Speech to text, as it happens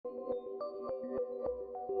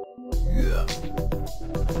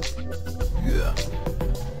Yeah.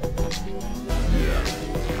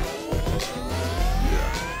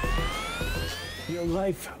 Your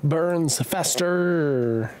life burns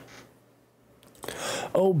faster.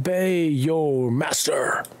 Obey your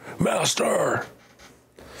master. Master.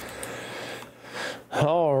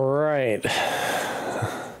 All right.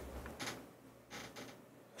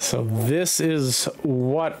 So this is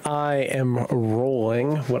what I am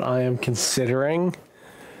rolling, what I am considering.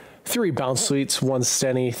 3 bounce suites, 1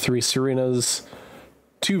 Stenny, 3 Serenas,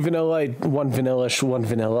 2 Vanilla, 1 Vanillish, 1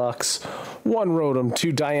 Vanillux, 1 Rotom,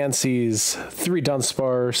 2 Diancies, 3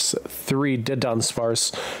 Dunsparce, 3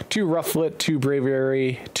 Dunsparce, 2 Rufflet, 2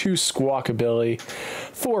 Braviary, 2 Squawkabilly,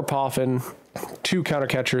 4 Poffin, 2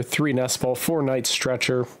 Countercatcher, 3 Nestball, 4 Night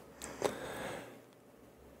Stretcher,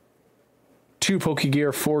 2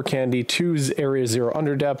 Pokegear, 4 Candy, 2 Area Zero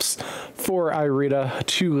Underdepths, 4 Irida,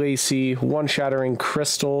 2 Lacy, 1 Shattering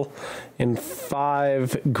Crystal, and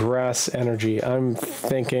 5 Grass Energy. I'm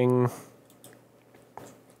thinking...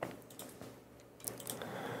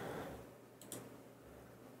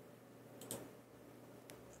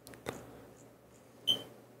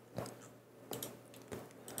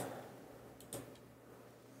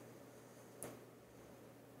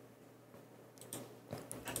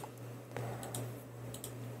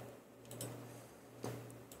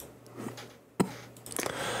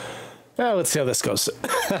 Well, let's see how this goes.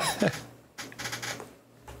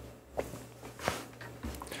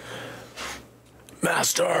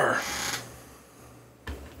 Master.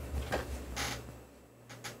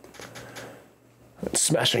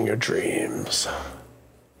 Smashing your dreams.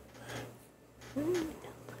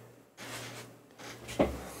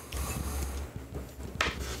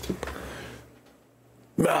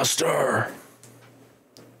 Master.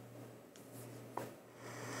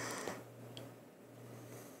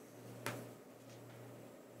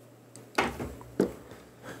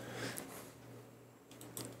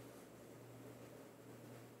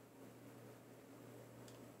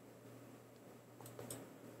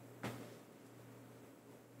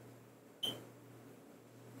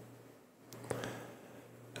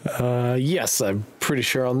 Yes, I'm pretty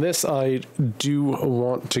sure on this I do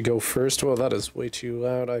want to go first. Well, that is way too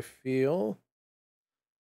loud, I feel.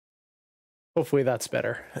 Hopefully that's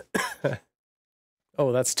better.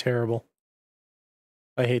 Oh, that's terrible.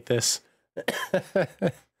 I hate this.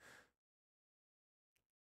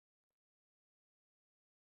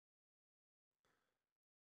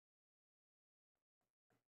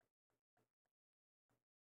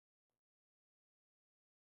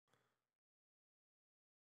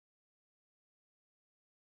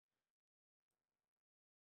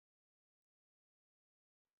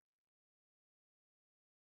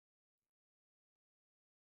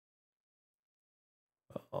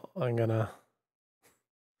 I'm gonna...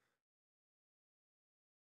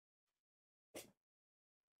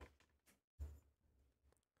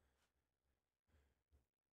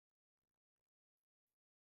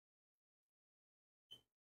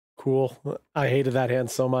 Cool. I hated that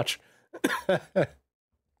hand so much.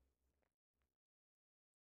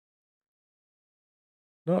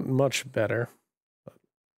 Not much better.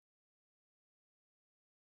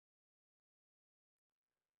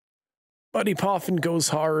 Buddy Poffin goes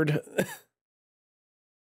hard.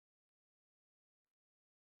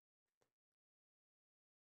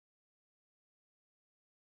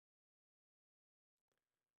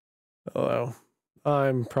 Oh,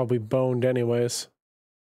 I'm probably boned anyways.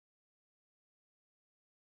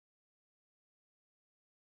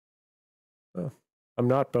 Oh, I'm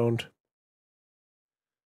not boned.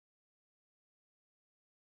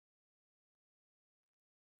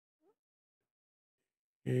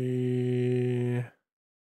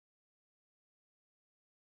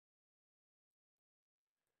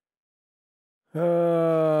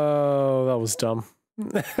 Oh, that was dumb.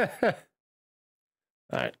 All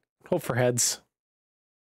right, hope for heads.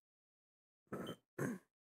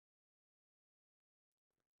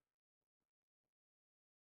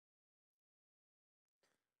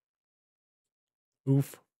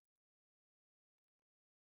 Oof.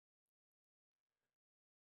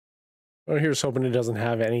 Well, here's hoping he doesn't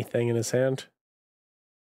have anything in his hand.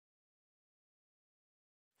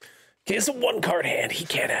 Okay, it's a 1-card hand. He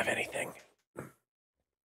can't have anything.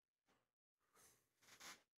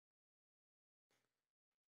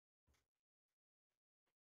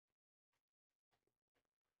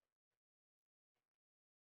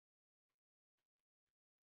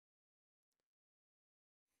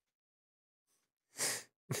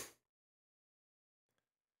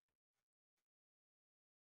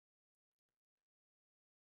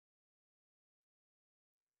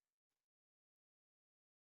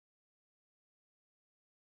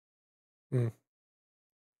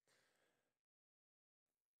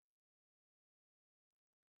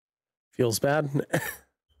 Feels bad.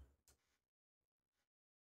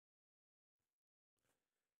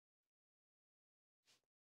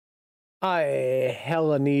 I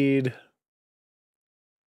hella need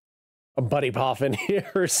a buddy pop in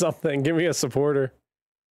here or something. Give me a supporter.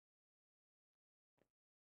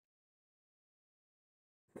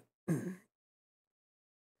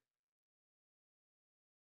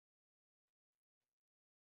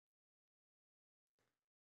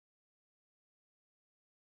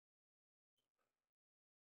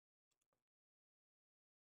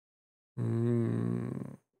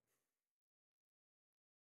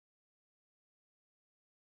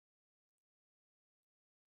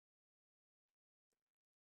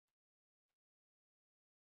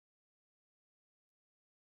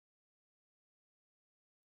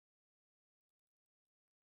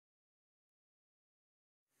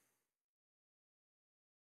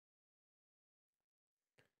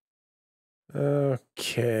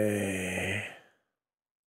 Okay.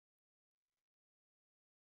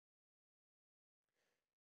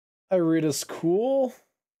 Irita's cool.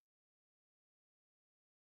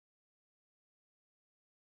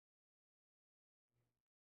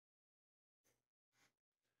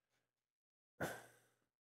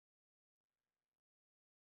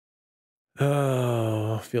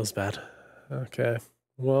 Oh, feels bad. Okay.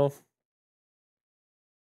 Well,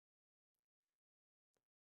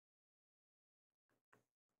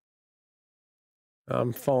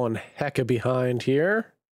 I'm falling hecka behind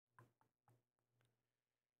here.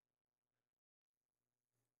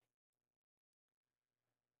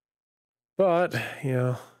 But,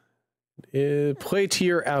 you know, play to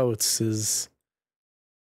your outs is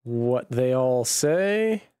what they all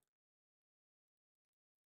say.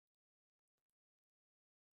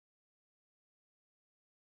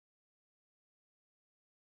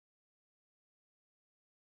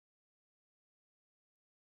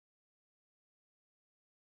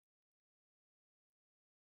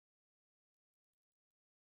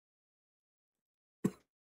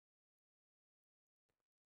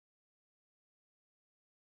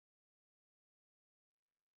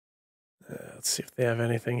 Let's see if they have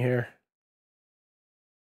anything here.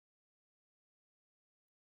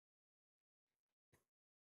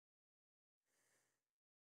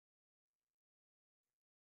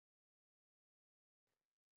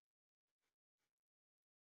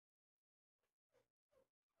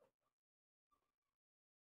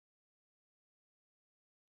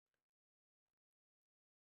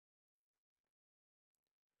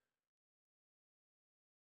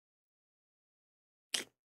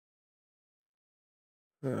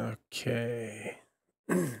 Okay.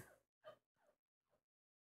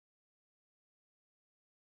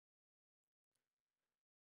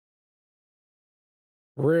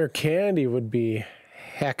 Rare candy would be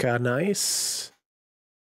hecka nice.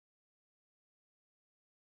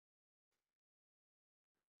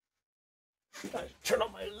 Turn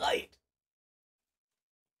on my light.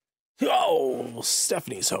 Oh,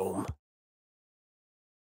 Stephanie's home.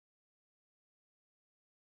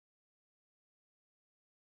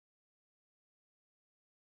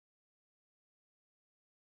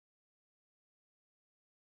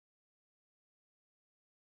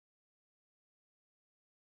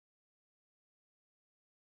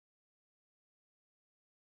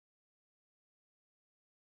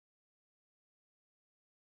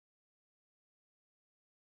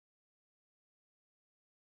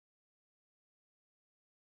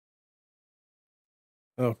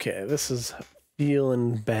 Okay, this is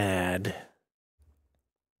feeling bad.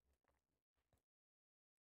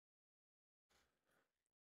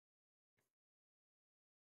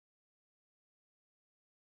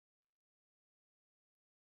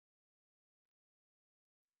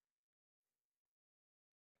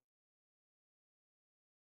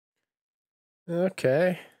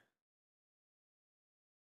 Okay.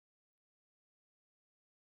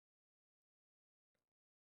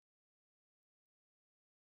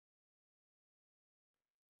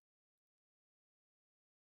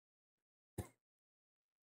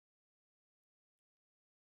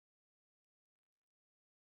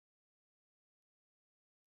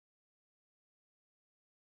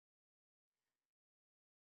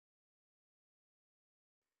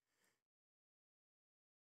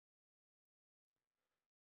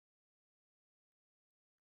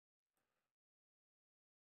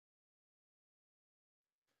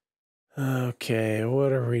 Okay,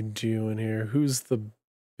 what are we doing here? Who's the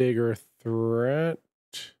bigger threat?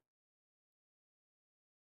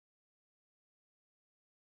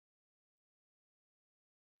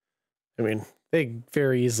 I mean, They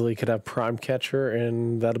very easily could have Prime Catcher,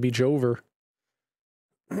 and that'll be Jover.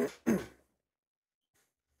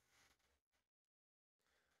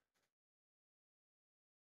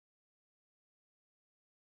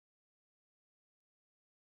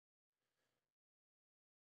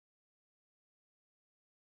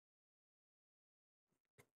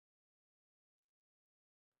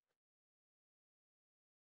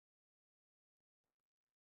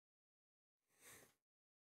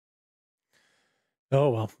 Oh,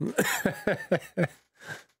 well.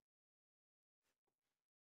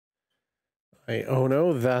 Oh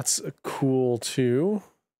no, that's cool too.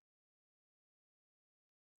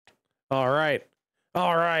 All right.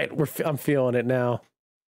 All right. I'm feeling it now.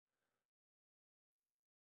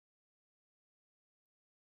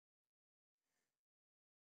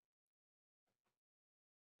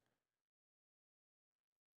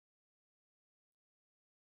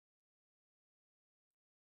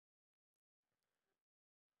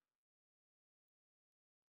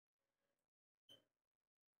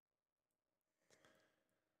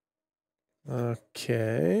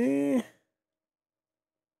 Okay.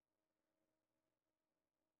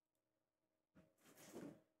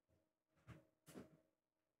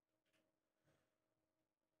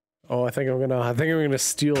 Oh, I think I'm gonna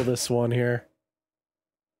steal this one here.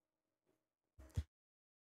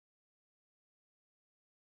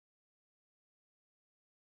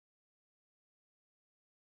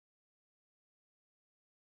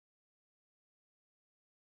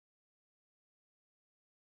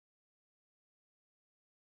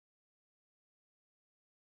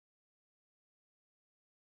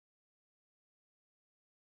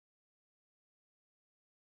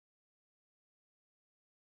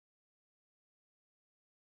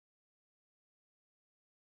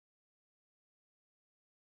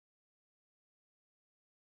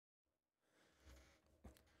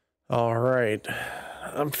 All right.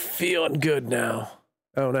 I'm feeling good now.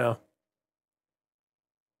 Oh no.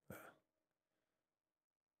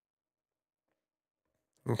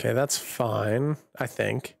 Okay, that's fine, I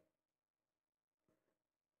think.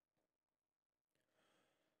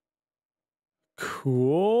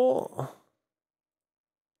 Cool.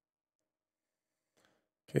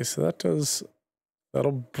 Okay, so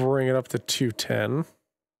that'll bring it up to 210.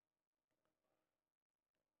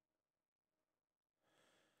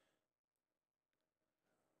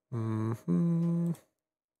 Mm-hmm.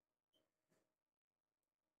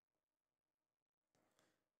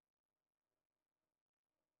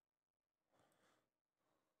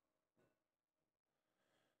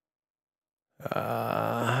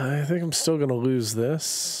 I think I'm still gonna lose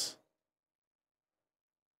this.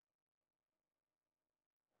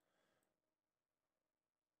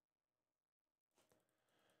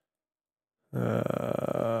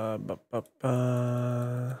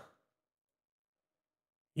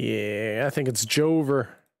 Yeah, I think it's Jover.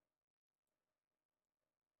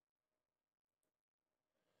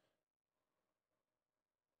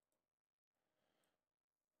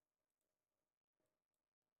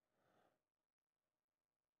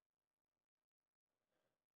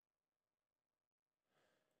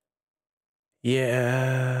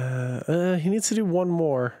 Yeah, he needs to do one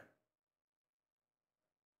more.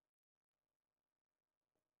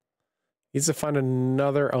 He needs to find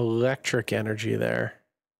another electric energy there.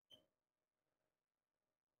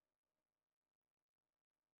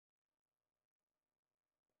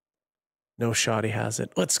 No shot he has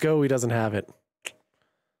it. Let's go, he doesn't have it.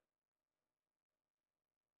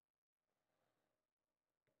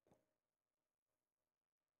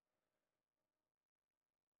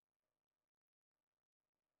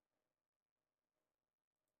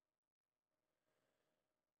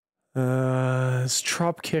 Is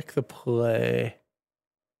Trop Kick the play?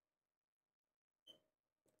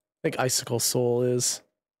 I think Icicle Soul is.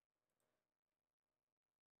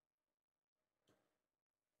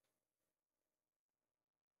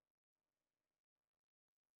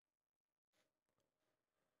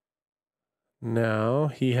 Now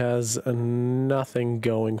he has nothing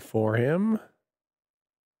going for him.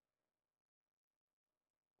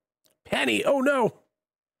 Penny! Oh no!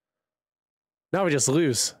 Now we just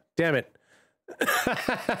lose. Damn it.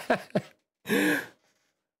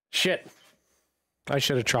 Shit. I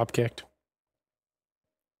should have Trop Kicked.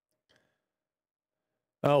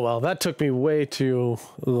 Oh well, that took me way too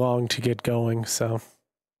long to get going, so.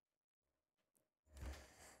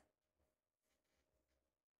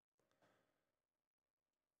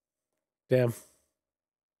 Damn.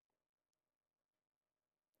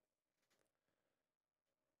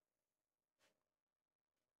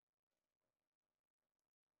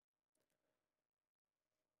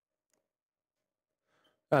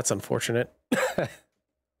 That's unfortunate.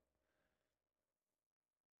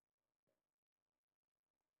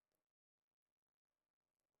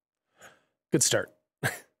 Good start.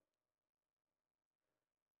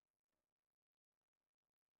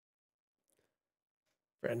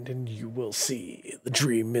 Brandon, you will see. The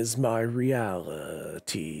dream is my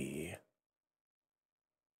reality.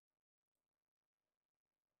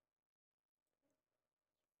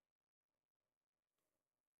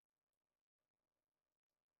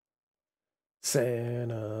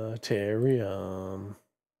 Sanitarium.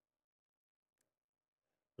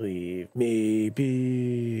 Leave me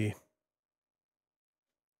be.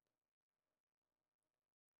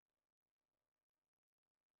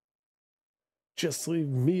 Just leave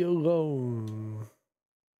me alone.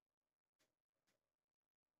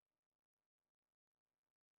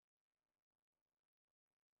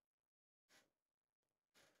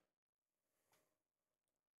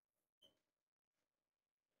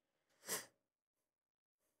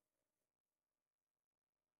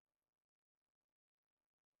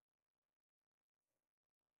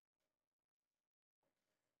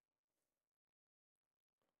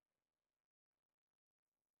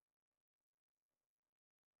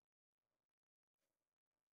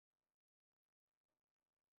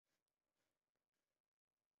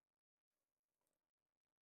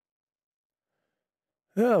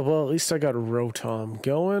 Yeah, well, at least I got Rotom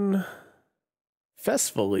going.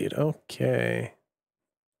 Festival lead, okay.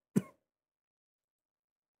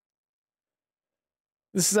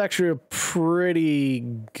 This is actually a pretty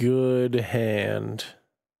good hand.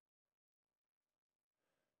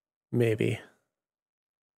 Maybe.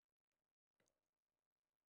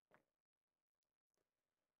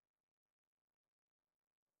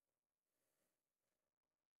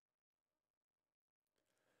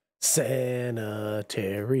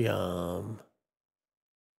 Sanitarium.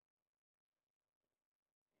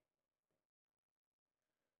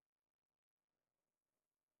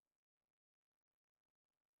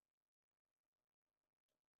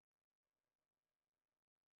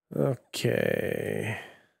 Okay.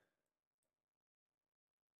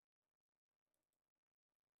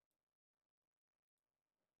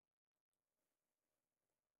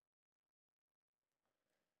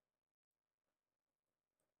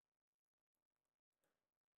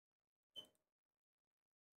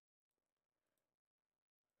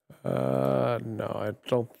 No, I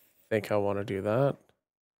don't think I want to do that.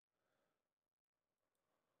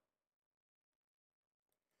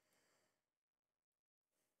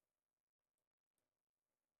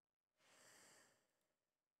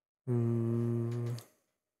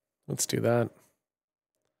 Let's do that.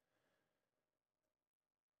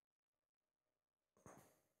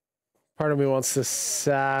 Part of me wants to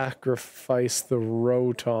sacrifice the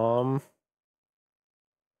Rotom.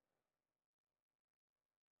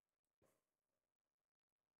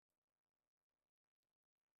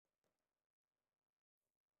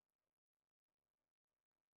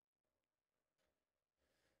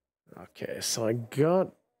 Okay, so I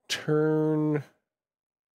got turn.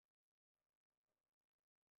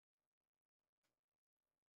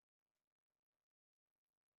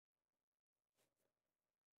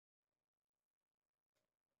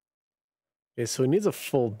 Okay, so he needs a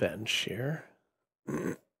full bench here.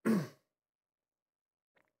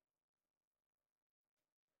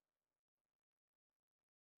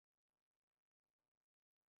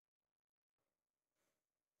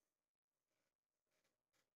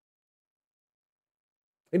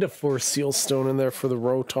 Need a Force Seal Stone in there for the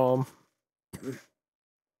Rotom.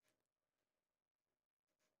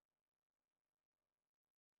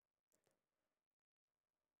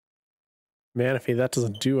 Manaphy, that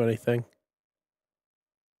doesn't do anything.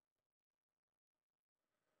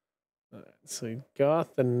 All right, so we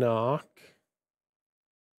got the knock.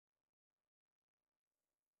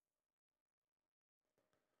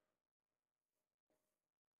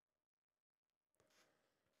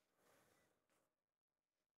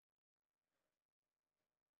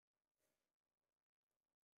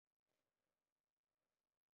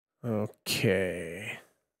 Okay.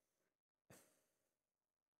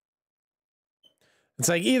 It's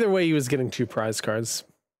like either way he was getting 2 prize cards.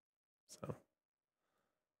 So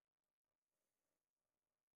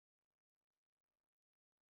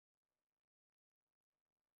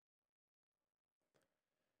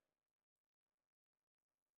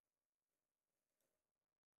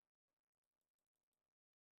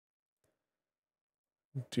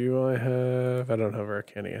do I have... I don't have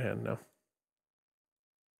Arcana in hand now.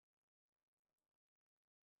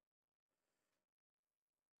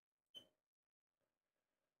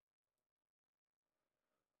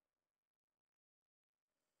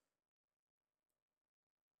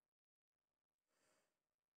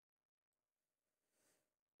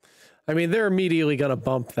 I mean, they're immediately going to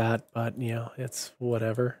bump that, but, you know, it's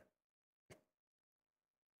whatever.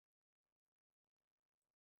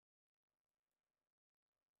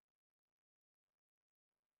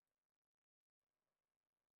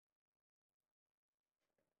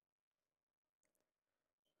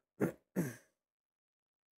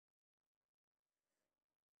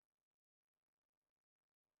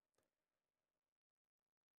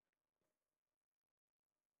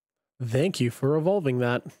 Thank you for evolving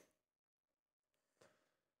that.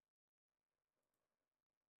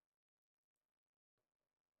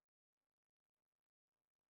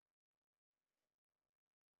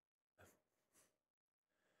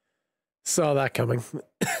 Saw that coming.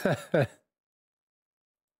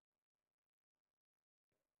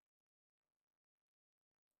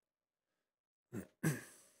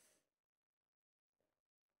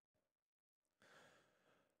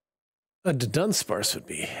 A Dunsparce would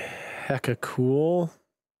be hecka cool.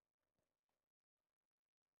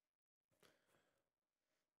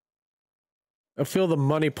 I feel the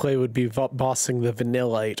money play would be bossing the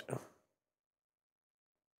Vanillite.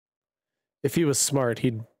 If he was smart,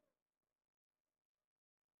 he'd...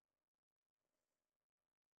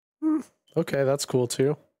 Okay, that's cool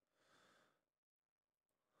too.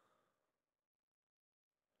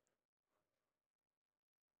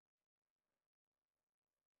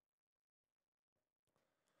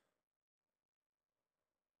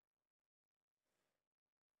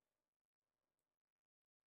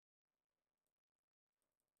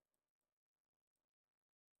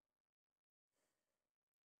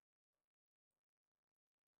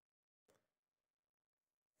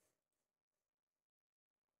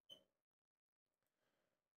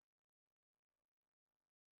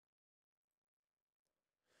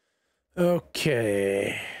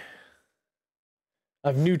 Okay.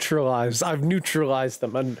 I've neutralized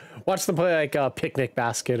them and watch them play like a picnic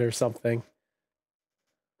basket or something.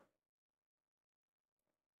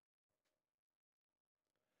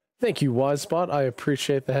 Thank you, Wisebot. I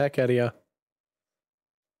appreciate the heck out of you.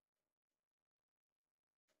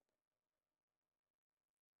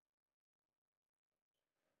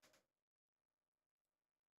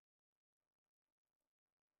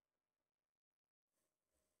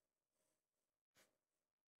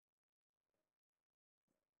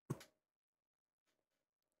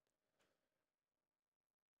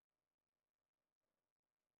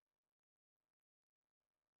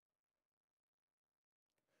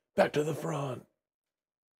 Back to the front.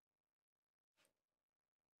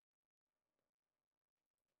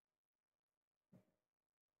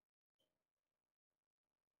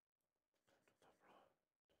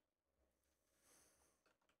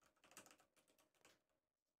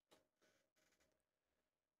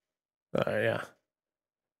 Yeah.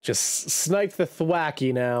 Just snipe the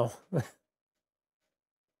thwacky now.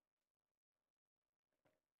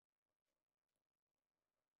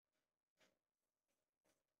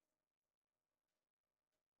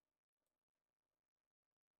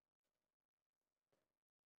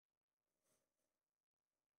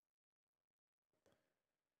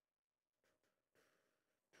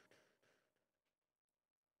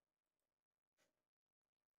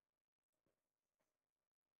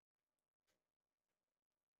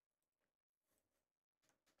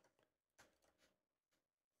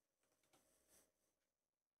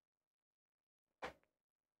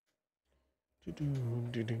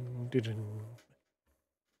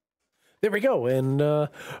 There we go, and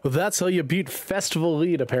that's how you beat Festival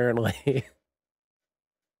Lead, apparently.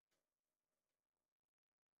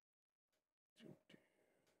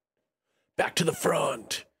 Back to the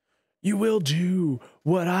front. You will do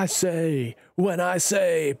what I say when I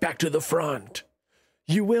say back to the front.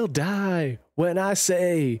 You will die when I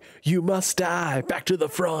say you must die back to the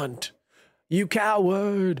front. You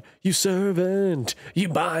coward, you servant, you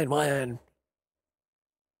bind man.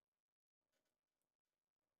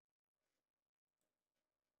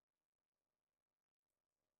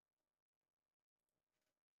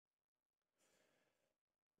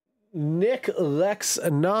 Nick Lex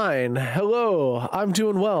 9. Hello, I'm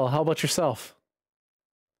doing well. How about yourself?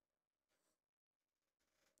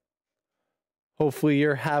 Hopefully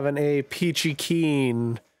you're having a peachy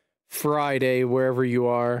keen Friday wherever you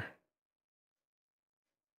are.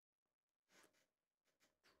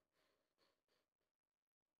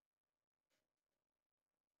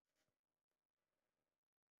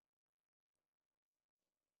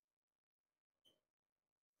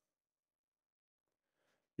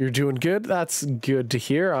 You're doing good? That's good to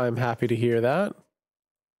hear. I'm happy to hear that.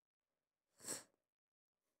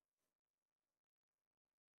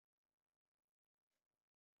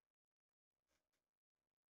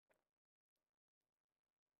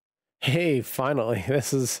 Hey, finally,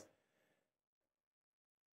 this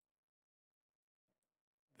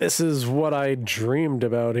is what I dreamed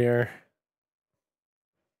about here.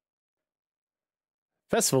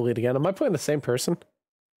 Festival lead again. Am I playing the same person?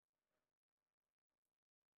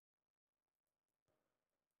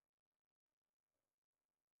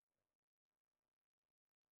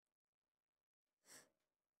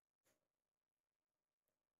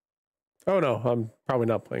 Oh no, I'm probably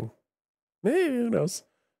not playing. Who knows?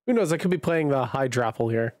 Who knows? I could be playing the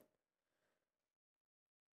Hydrapple here.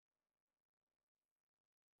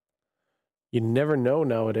 You never know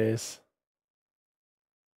nowadays.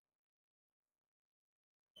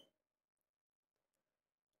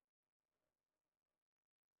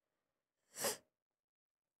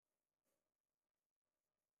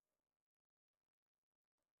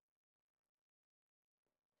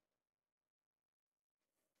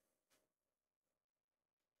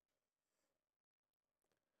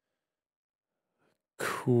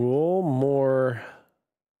 Cool. More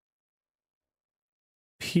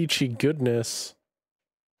peachy goodness.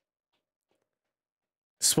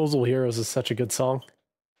 Disposable Heroes is such a good song.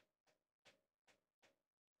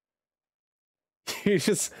 You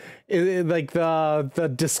just like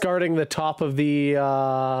the discarding the top of the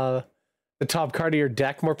top card of your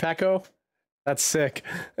deck, Morpeko. That's sick.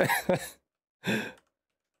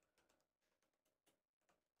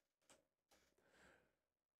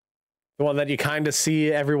 The one that you kind of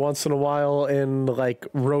see every once in a while in like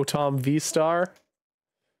Rotom V-Star.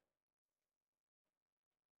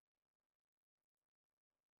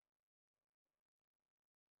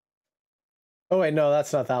 Oh wait, no,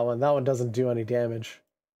 that's not that one. That one doesn't do any damage.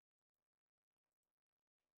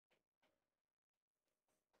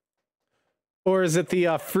 Or is it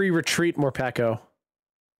the free retreat Morpeko?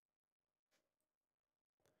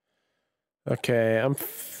 Okay, I'm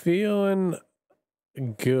feeling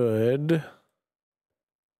good.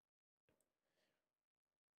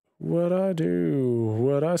 What I do,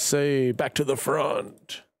 what I say, back to the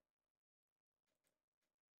front.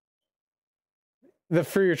 The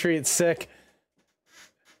free retreat, sick.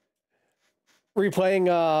 Were you playing,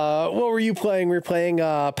 what were you playing? Were you playing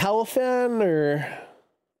Palafin or...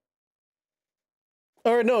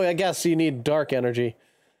 Or no, I guess you need dark energy.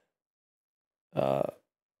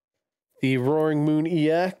 The Roaring Moon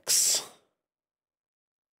EX.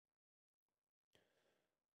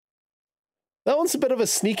 That one's a bit of a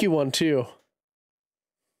sneaky one, too.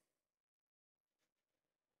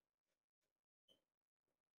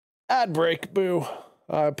 Ad break, boo.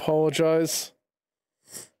 I apologize.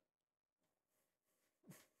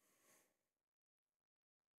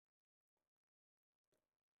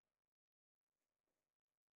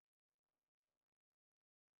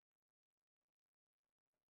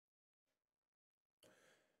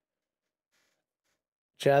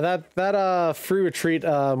 Yeah, that free retreat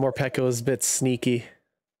Morpeko is a bit sneaky.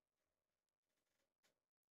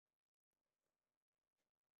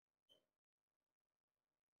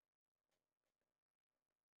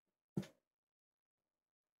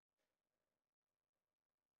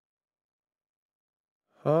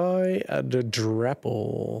 Hi, a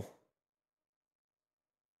Drapple.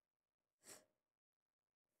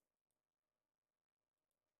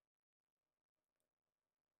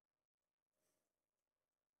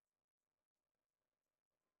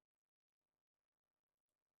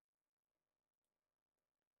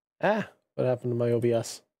 Ah, what happened to my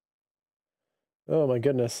OBS? Oh my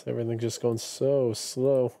goodness, everything's just going so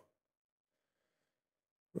slow.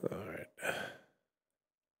 All right.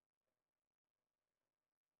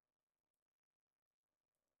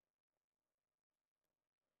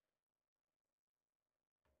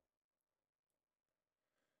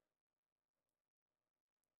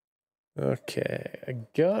 Okay, I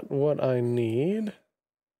got what I need.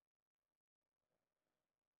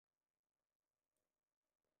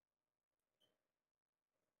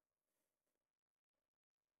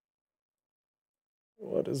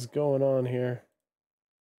 What is going on here?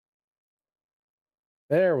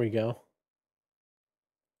 There we go.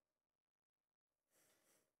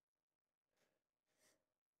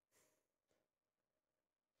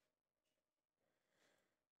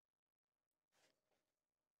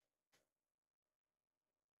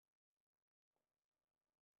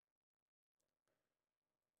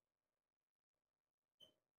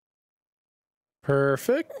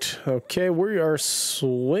 Perfect. Okay, we are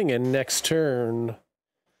swinging next turn.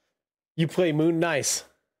 You play Moon, nice.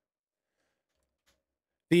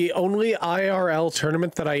 The only IRL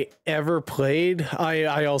tournament that I ever played,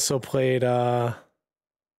 I also played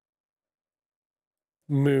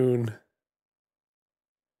Moon.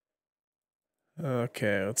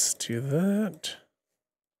 Okay, let's do that.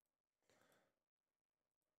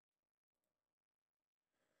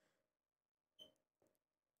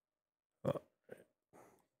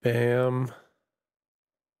 Bam.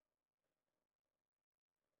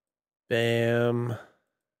 Bam.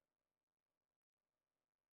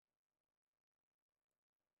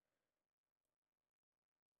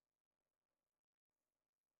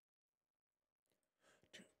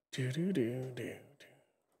 Do do do do.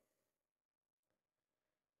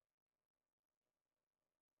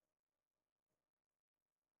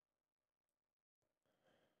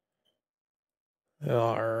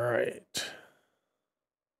 All right.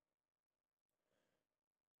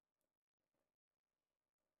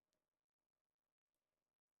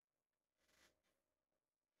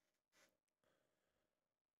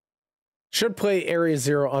 Should play Area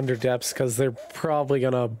Zero under depths because they're probably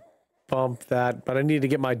gonna bump that, but I need to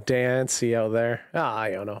get my Dancy out there.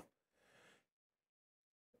 I don't know.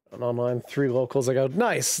 An online 3 locals. I go,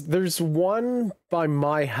 nice. There's one by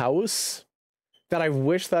my house that I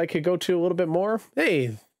wish that I could go to a little bit more.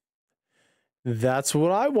 Hey, that's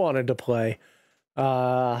what I wanted to play.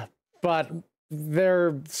 But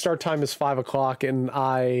their start time is 5 o'clock and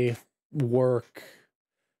I work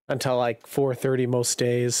until like 4:30 most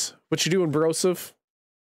days. What you doing, Broseph?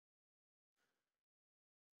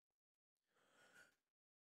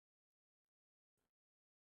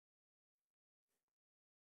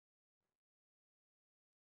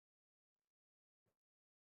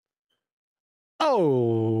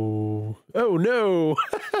 Oh, oh no.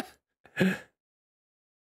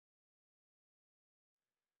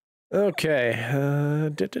 Okay.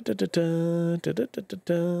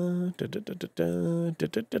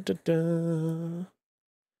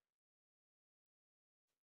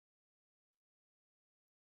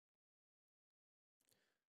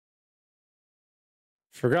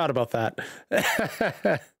 Forgot about that.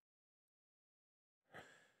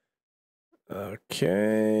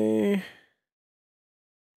 Okay.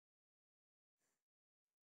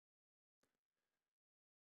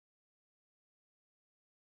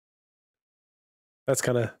 That's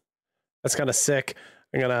kind of sick.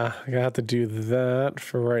 I'm gonna have to do that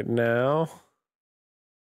for right now.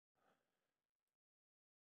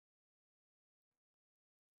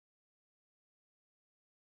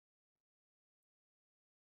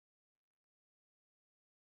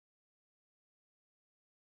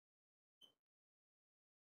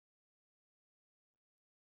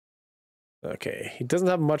 Okay, he doesn't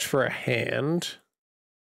have much for a hand.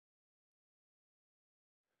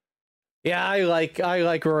 Yeah, I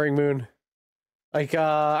like Roaring Moon. Like,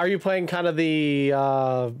 are you playing kind of the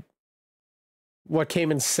what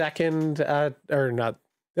came in second at, or not?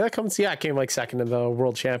 That comes, yeah, it came like second in the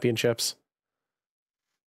World Championships.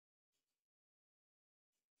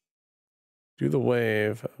 Do the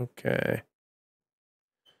wave. Okay.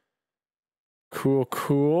 Cool,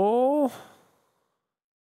 cool.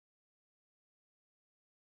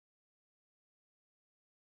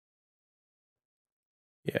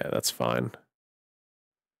 Yeah, that's fine.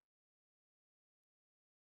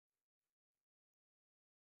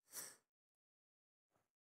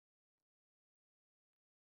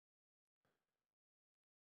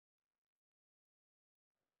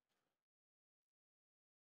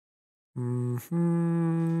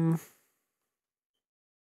 Mm-hmm.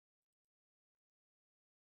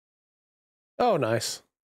 Oh, nice.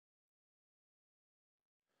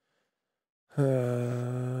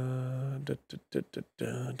 Da, da, da, da,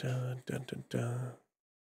 da, da, da, da, da.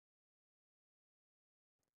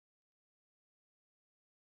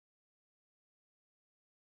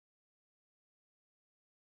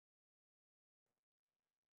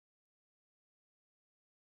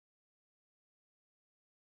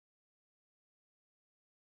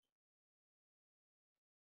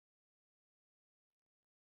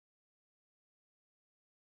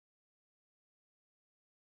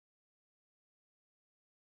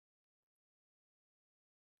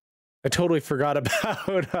 I totally forgot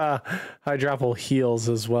about Hydropple heals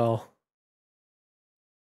as well.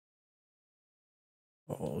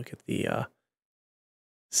 Oh, look at the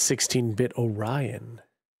 16-bit Orion.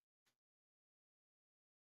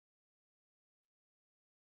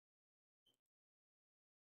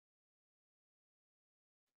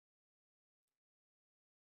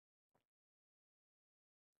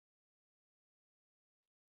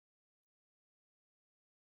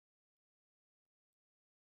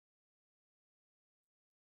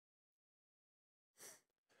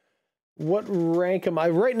 What rank am I?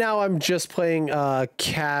 Right now I'm just playing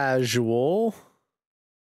casual.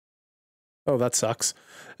 Oh, that sucks.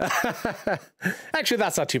 Actually,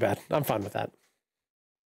 that's not too bad. I'm fine with that.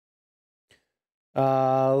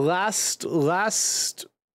 Last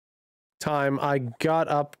time I got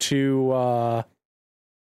up to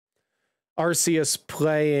Arceus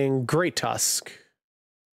playing Great Tusk.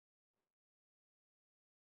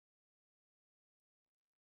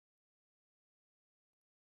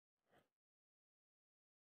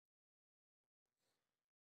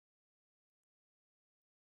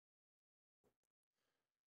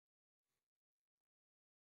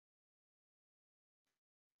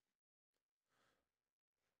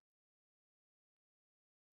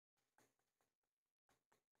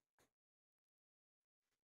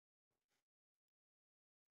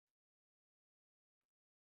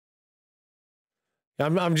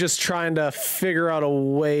 I'm just trying to figure out a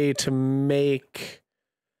way to make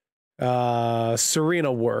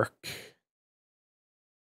Serena work.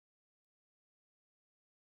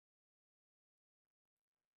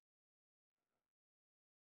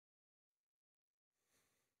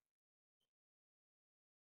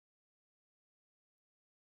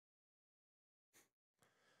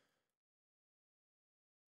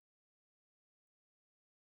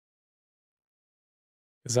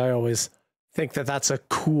 Because I always think that that's a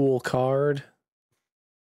cool card.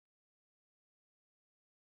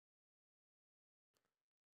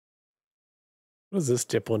 What does this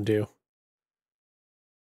dip one do?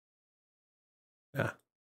 Yeah.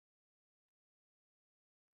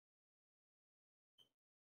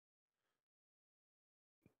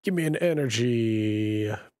 Give me an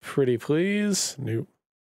energy. Pretty please. Nope.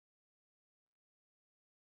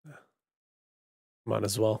 Might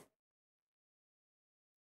as well.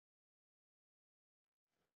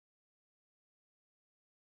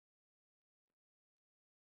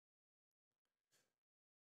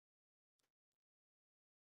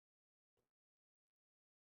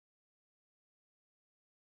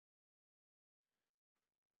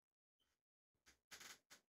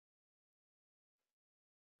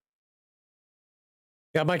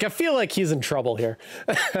 Yeah, Mike, I feel like he's in trouble here.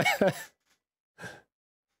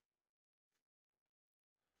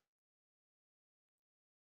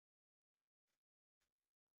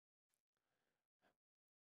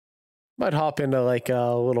 Might hop into like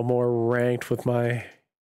a little more ranked with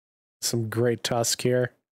some great Tusk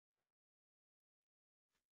here.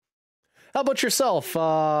 How about yourself?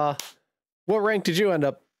 What rank did you end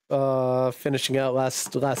up finishing out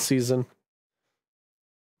last season?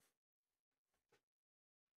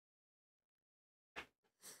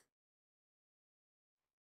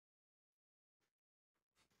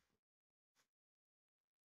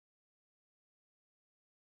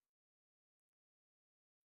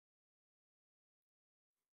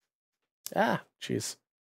 Ah, jeez.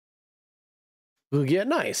 Yeah,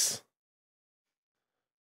 nice.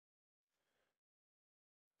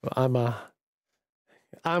 I'm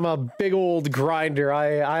a big old grinder.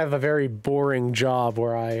 I have a very boring job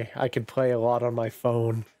where I could play a lot on my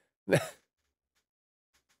phone.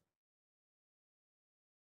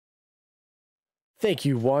 Thank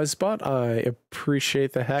you, Wisebot. I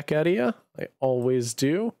appreciate the heck out of you. I always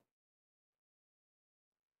do.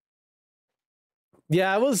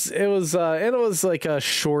 Yeah, it was like a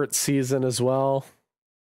short season as well.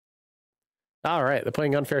 All right, they're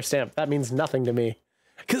playing unfair stamp. That means nothing to me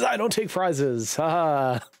because I don't take prizes.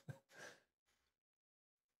 Haha.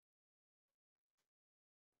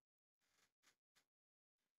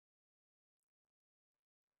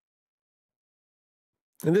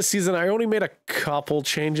 In this season, I only made a couple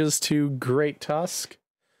changes to Great Tusk.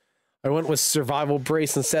 I went with Survival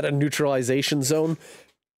Brace instead of Neutralization Zone,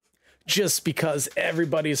 just because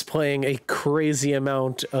everybody's playing a crazy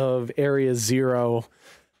amount of Area Zero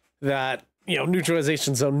that, you know,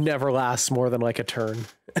 Neutralization Zone never lasts more than like a turn.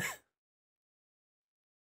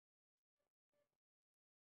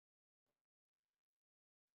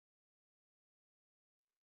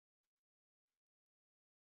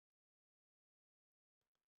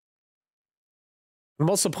 I'm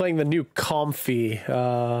also playing the new Comfy,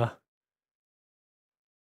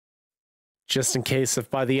 just in case if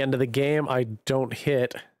by the end of the game I don't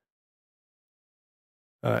hit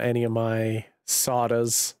any of my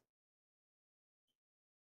Sadas.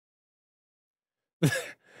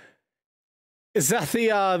 Is that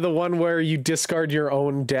the one where you discard your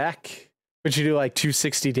own deck, but you do like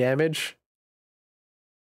 260 damage?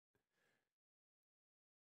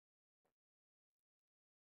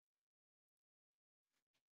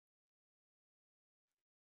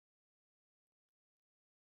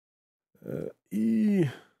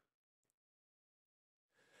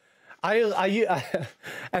 I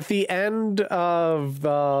at the end of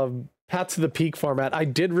Path to the Peak format, I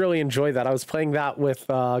did really enjoy that. I was playing that with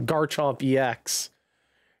Garchomp EX,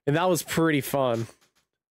 and that was pretty fun.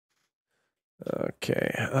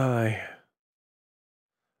 Okay, I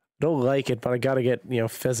don't like it, but I gotta get, you know,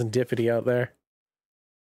 Pheasantipity out there.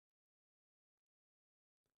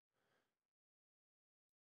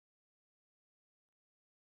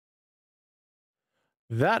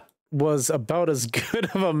 That was about as good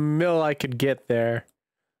of a mill I could get there.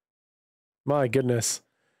 My goodness.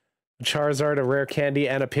 Charizard, a rare candy,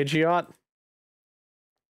 and a Pidgeot.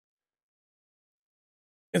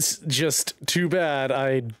 It's just too bad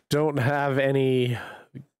I don't have any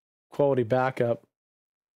quality backup.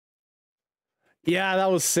 Yeah,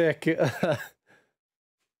 that was sick.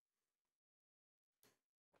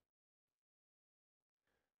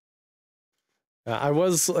 I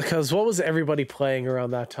was, because what was everybody playing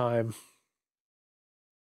around that time?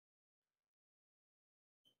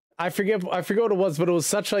 I forget what it was, but it was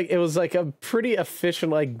such like, it was like a pretty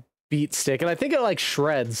efficient like beat stick, and I think it like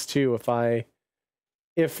shreds too, if I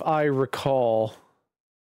recall.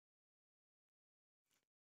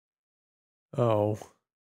 Oh.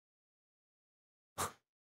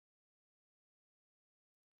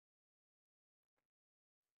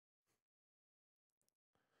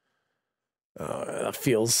 That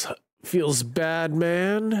feels bad,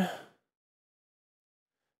 man.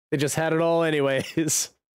 They just had it all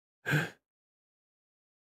anyways.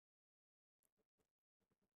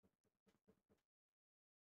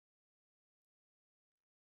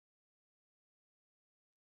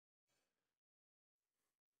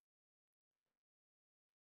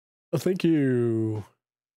 Oh, thank you.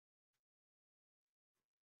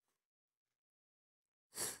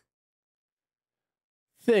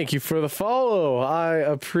 Thank you for the follow. I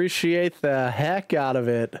appreciate the heck out of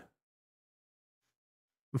it.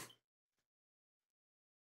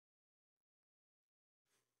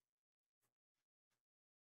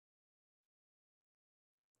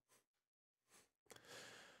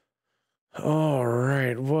 All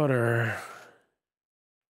right, what are...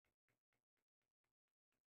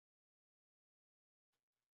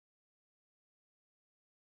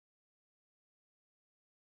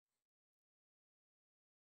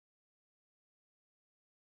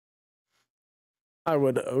 I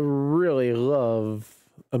would really love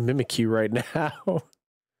a Mimikyu right now.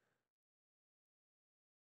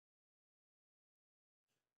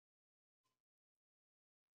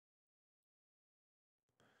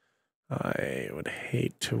 I would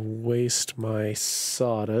hate to waste my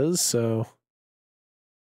sodas, so...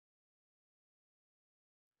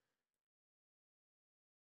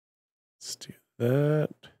 Let's do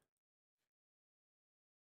that.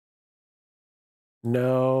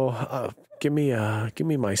 No, give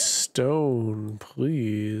me my stone,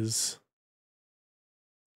 please.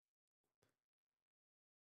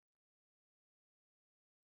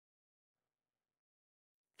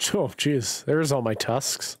 Oh, jeez, there's all my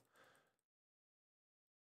tusks.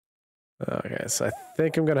 Okay, so I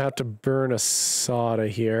think I'm gonna have to burn a soda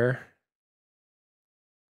here.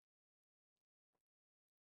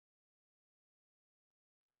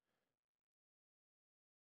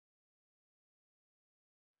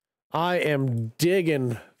 I am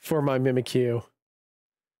digging for my Mimikyu.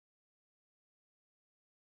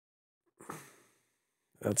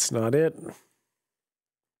 That's not it.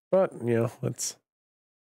 But, you know, let's...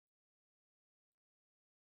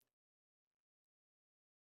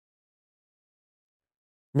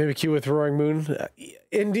 Mimikyu with Roaring Moon.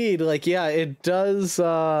 Indeed, like, yeah, it does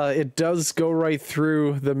go right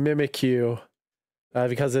through the Mimikyu.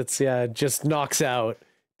 Because it's, yeah, it just knocks out.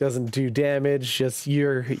 Doesn't do damage, just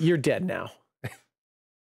you're dead now.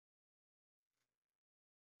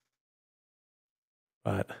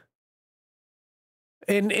 But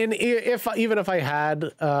and if even if I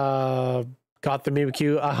had got the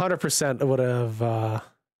Mimikyu, 100% would have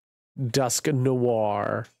Dusk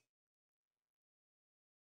Noir.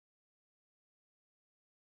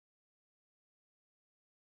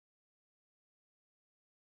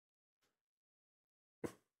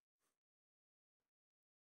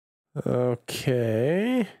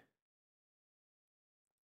 Okay.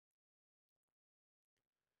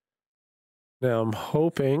 Now I'm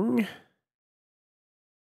hoping...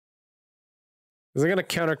 Is it going to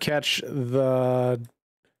counter catch the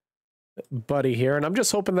buddy here? And I'm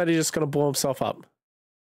just hoping that he's just going to blow himself up.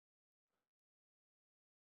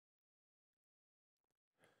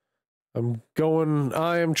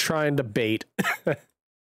 I am trying to bait.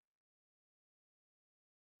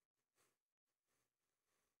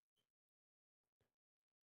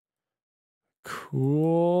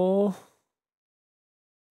 Cool.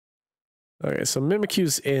 Okay, so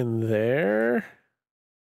Mimikyu's in there.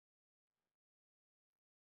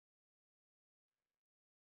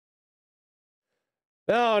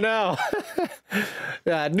 Oh, no.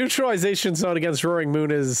 Yeah, neutralization zone against Roaring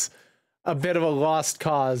Moon is a bit of a lost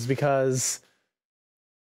cause because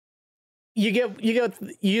you're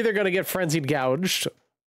either going to get Frenzied Gouged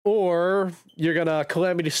or you're going to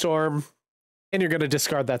Calamity Storm and you're going to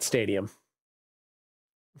discard that stadium.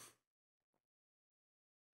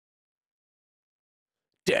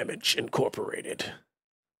 Damage Incorporated.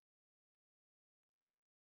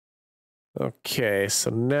 Okay, so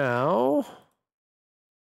now...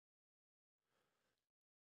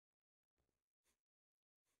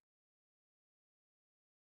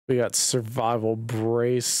 we got Survival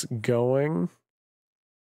Brace going.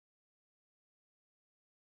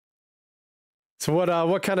 So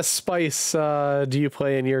what kind of spice do you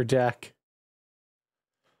play in your deck?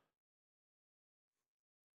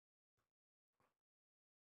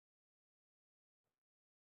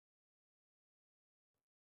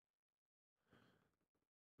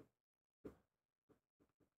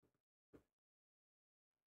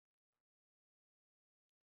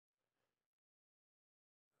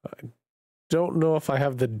 I don't know if I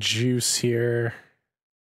have the juice here.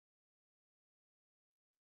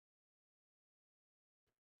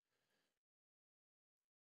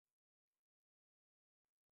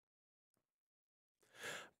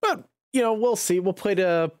 But you know, we'll see. We'll play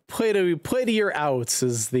to your outs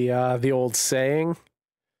is the old saying.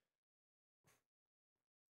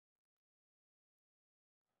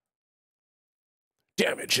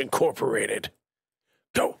 Damage Incorporated.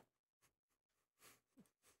 Go.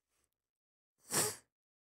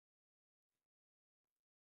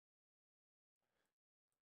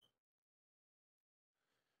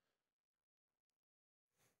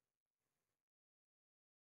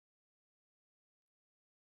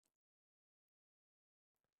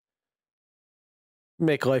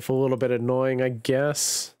 Make life a little bit annoying, I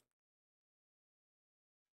guess.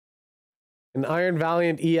 An Iron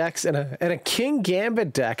Valiant EX and a King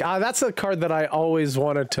Gambit deck. Ah, that's a card that I always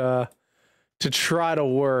wanted to try to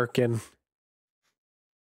work, and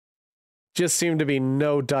just seemed to be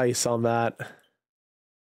no dice on that.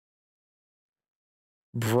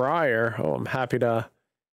 Briar. Oh, I'm happy to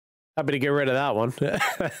get rid of that one.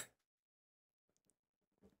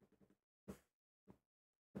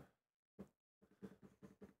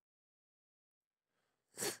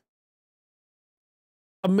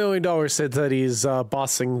 $1 million said that he's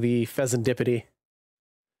bossing the Pheasantipity.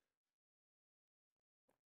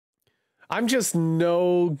 I'm just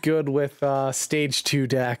no good with stage 2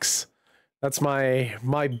 decks. That's my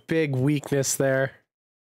big weakness there.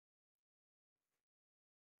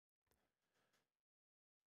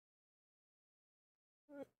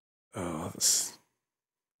 Oh, this...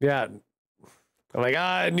 yeah. I'm like,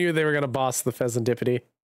 I knew they were gonna boss the Pheasantipity.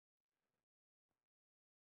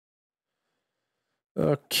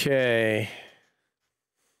 Okay.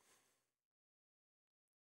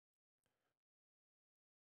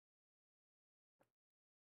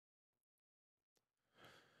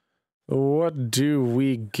 What do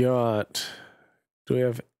we got? Do we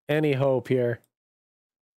have any hope here?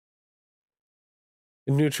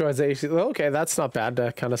 Neutralization. Okay, that's not bad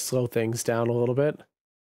to kind of slow things down a little bit.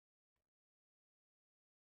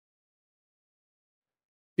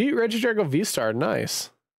 Beat Regidrago V-Star. Nice.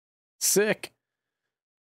 Sick.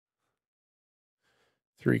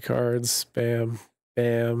 3 cards. Bam.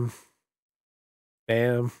 Bam.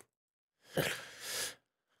 Bam.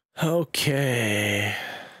 Okay.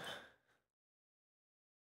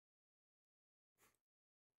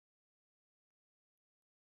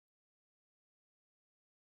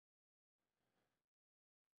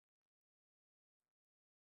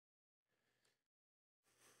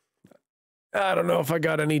 I don't know if I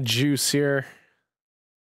got any juice here.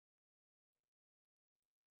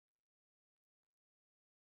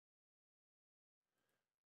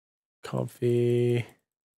 Comfy.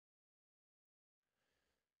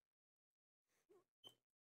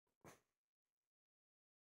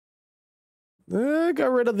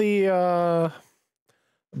 Got rid of the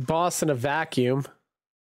boss in a vacuum.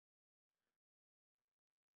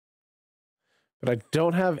 But I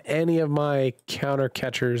don't have any of my counter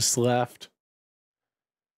catchers left.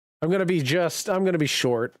 I'm gonna be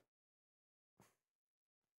short.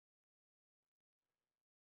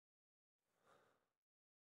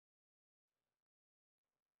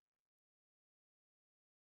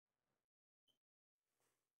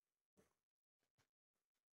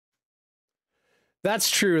 That's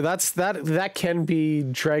true. That can be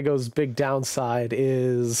Drago's big downside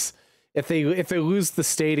is if they lose the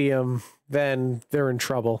stadium, then they're in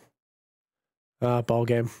trouble. Ball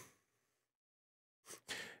game.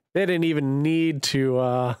 They didn't even need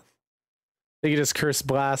to they could just Curse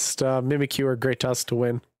Blast, Mimikyu or Great Tusk to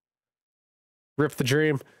win. Rip the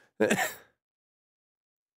dream.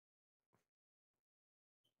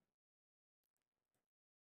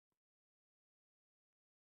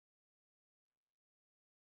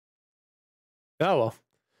 Oh well.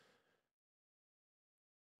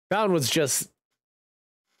 That one was just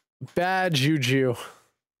bad juju.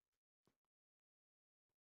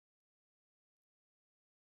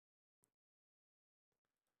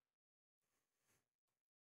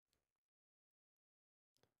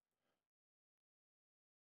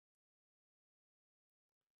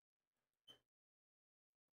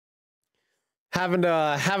 Having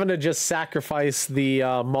to just sacrifice the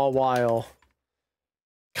Mawile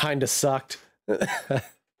kind of sucked.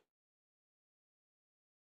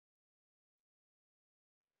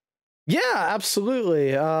 Yeah,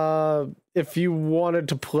 absolutely. If you wanted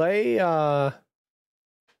to play,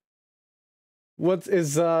 what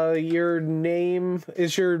is your name?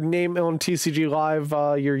 Is your name on TCG Live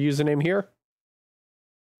your username here?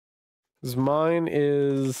 'Cause mine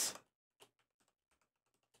is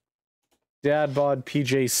Dadbod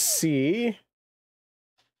PJC.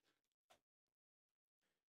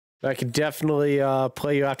 I could definitely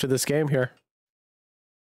play you after this game here.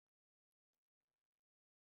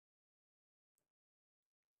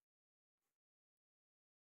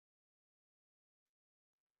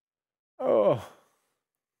 Oh.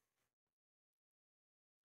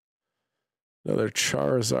 Another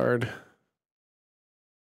Charizard.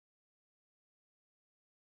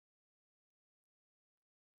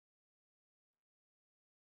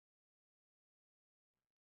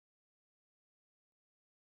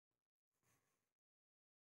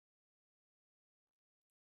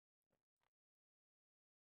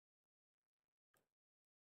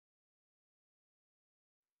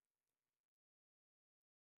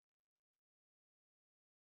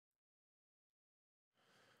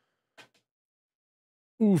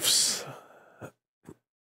 Oofs.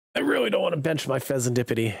 I really don't want to bench my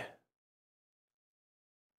Pheasantipity.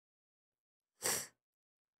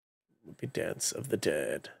 Be Dance of the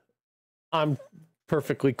Dead. I'm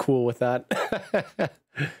perfectly cool with that. Let's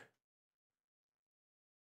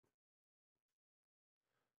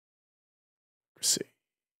see.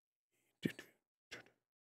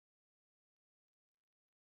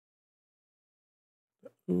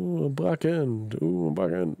 Ooh, black end. Ooh,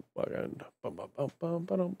 black end. Black end. Bum, bum, bum, bum,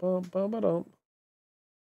 ba-dum, bum, bum, ba-dum.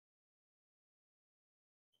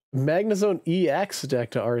 Magnezone EX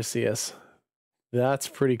deck to Arceus. That's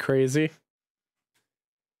pretty crazy.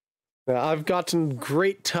 I've gotten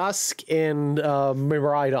Great Tusk and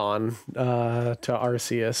Miraidon to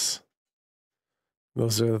Arceus.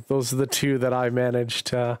 Those are the two that I managed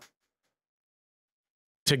to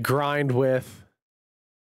grind with.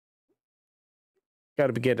 Got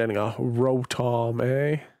to be getting a Rotom,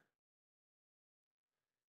 eh?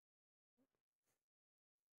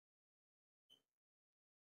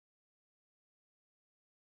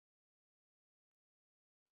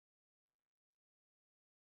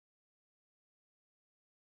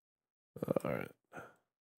 All right.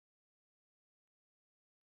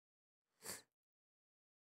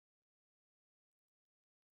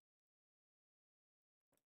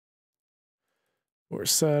 More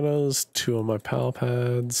Sanos, 2 of my Pal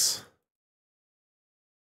Pads.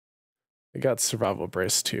 I got Survival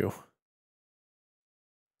Brace too.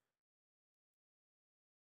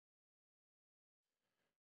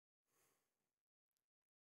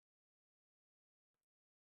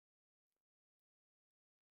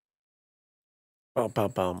 Bum,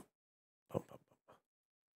 bum, bum. Bum, bum.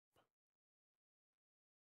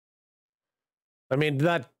 I mean,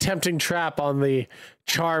 that tempting trap on the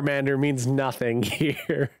Charmander means nothing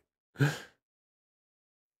here.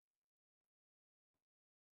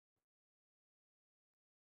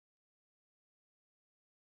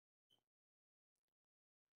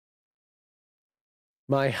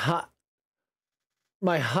 My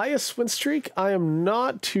highest win streak, I am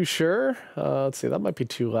not too sure. Let's see, that might be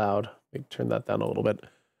too loud. Let me turn that down a little bit.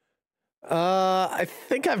 I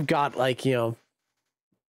think I've got like, you know,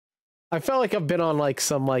 I felt like I've been on like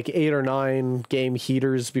some like 8 or 9 game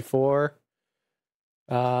heaters before.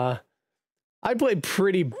 I played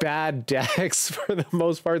pretty bad decks for the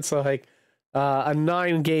most part, so like a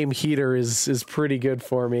 9 game heater is pretty good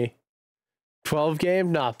for me. 12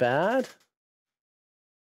 game, not bad.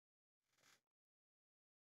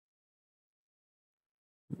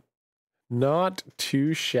 Not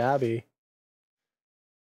too shabby.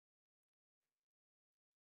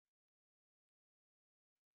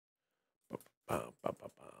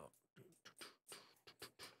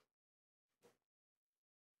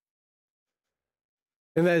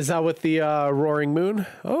 And is that with the Roaring Moon?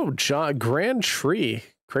 Oh, Grand Tree.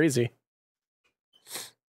 Crazy.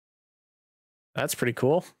 That's pretty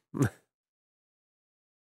cool.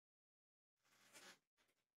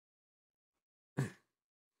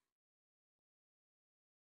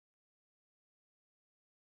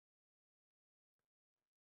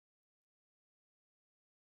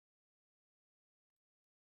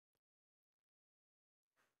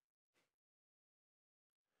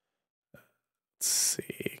 Let's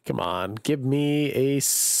see. Come on. Give me a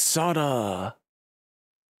soda.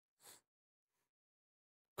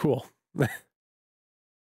 Cool.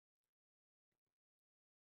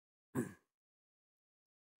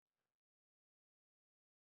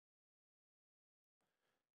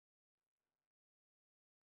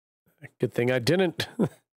 Good thing I didn't.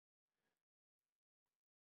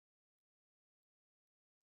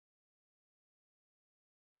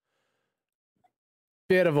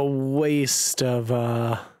 Bit of a waste of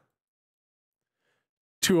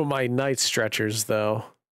two of my night stretchers, though.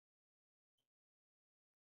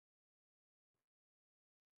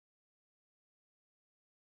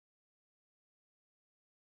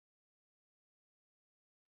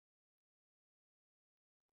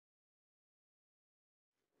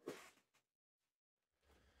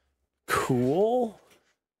 Cool.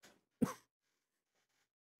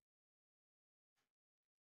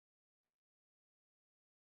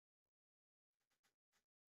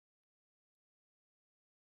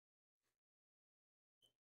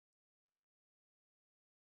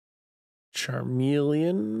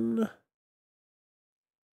 Charmeleon.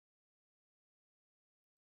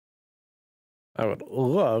 I would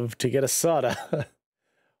love to get a Sada.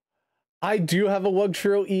 I do have a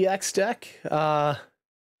Wugtrio EX deck.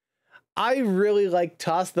 I really like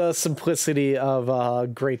the simplicity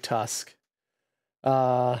of Great Tusk.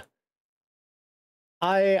 I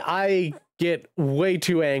get way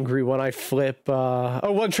too angry when I flip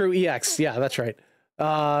Wugtrio EX. Yeah, that's right.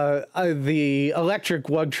 The electric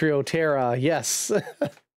Wugtrio Terra. Yes.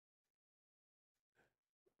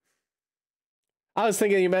 I was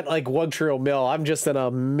thinking you meant like Wugtrio Mill. I'm just in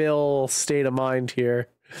a mill state of mind here.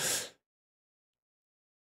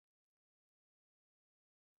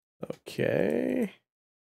 Okay.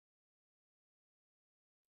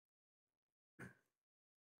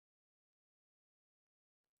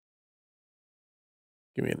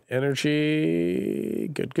 Give me an energy.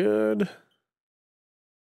 Good, good.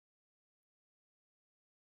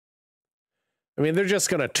 I mean, they're just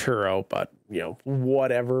going to Turo, but, you know,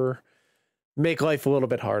 whatever. Make life a little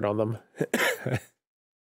bit hard on them.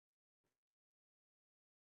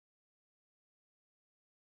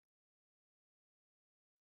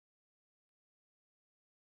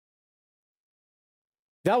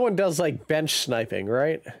 That one does like bench sniping,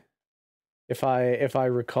 right? If I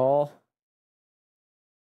recall.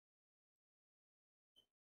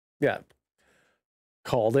 Yeah.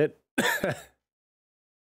 Called it.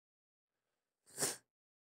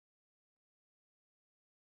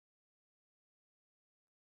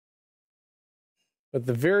 At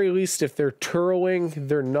the very least, if they're Turoing,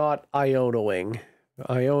 they're not Ionoing.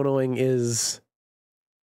 Ionoing is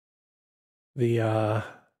the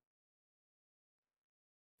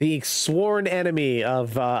sworn enemy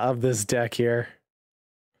of this deck here.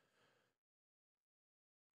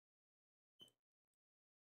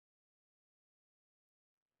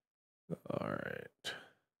 All right.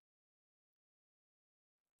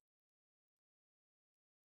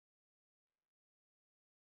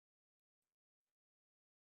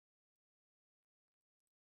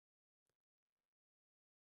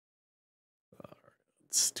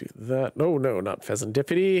 Let's do that. No, not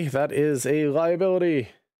Pheasantipity. That is a liability.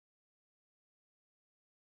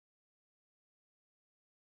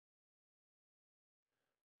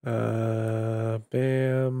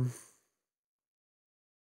 Bam.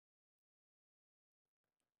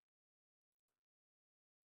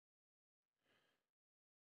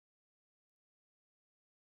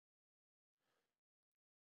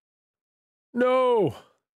 No!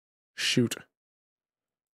 Shoot.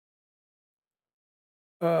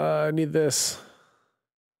 I need this.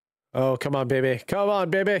 Oh, come on, baby. Come on,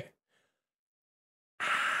 baby.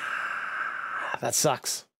 That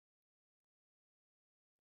sucks.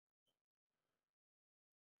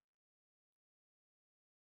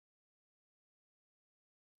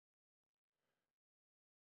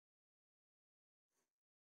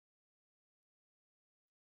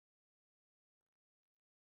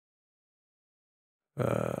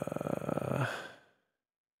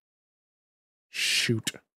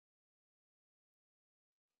 Shoot.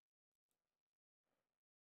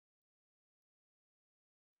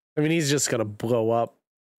 I mean, he's just gonna blow up.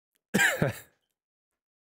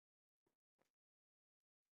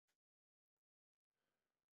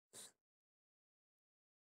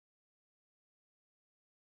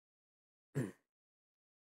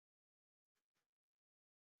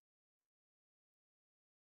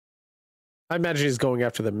 I imagine he's going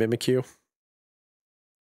after the Mimikyu.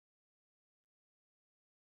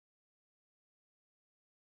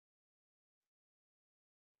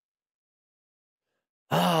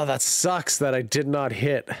 Oh, that sucks that I did not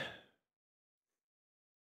hit.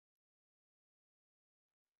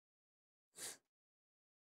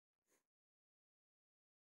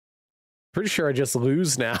 Pretty sure I just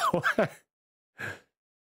lose now.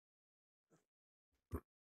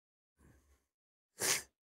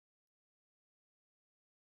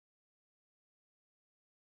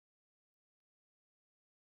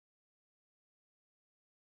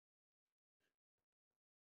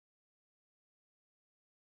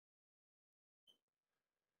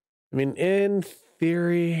 I mean, in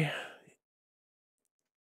theory,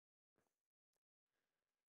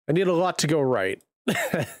 I need a lot to go right.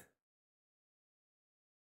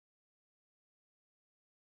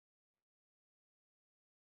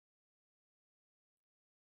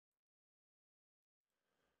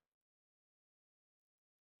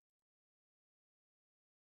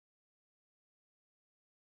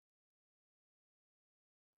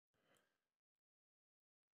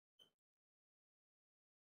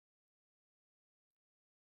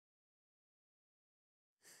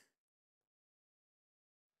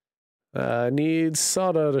 Need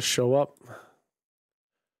Sada to show up.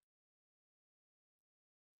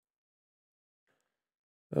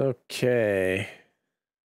 Okay.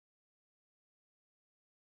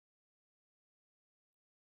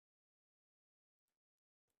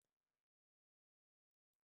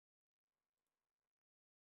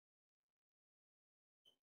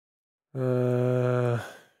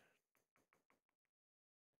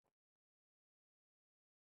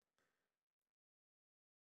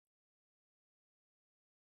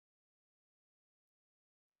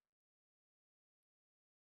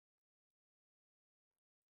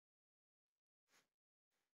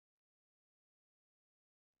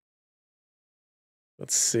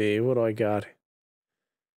 Let's see, what do I got?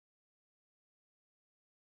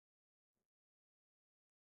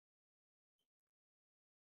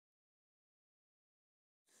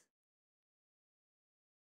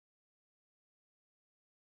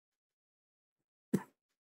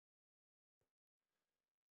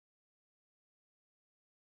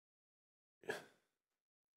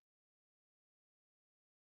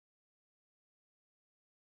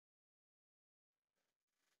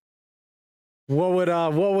 What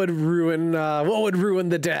would ruin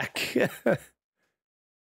the deck?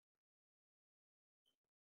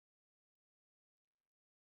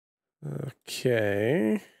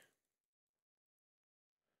 Okay.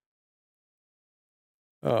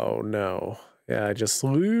 Oh no. Yeah, I just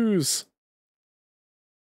lose.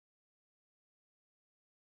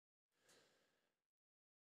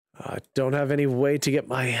 Don't have any way to get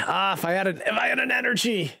my if I had an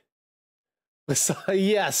energy.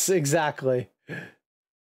 Yes, exactly.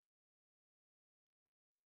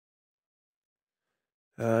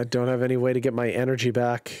 Don't have any way to get my energy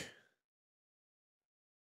back. If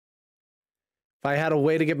I had a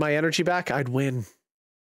way to get my energy back, I'd win.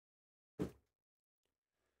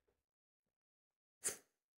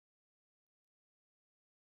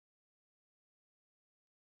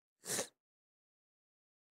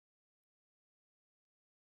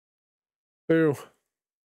 Boo.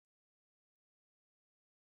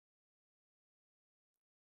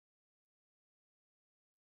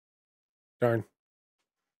 Darn.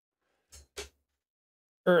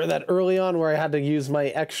 Or that early on where I had to use my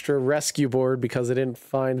extra rescue board because I didn't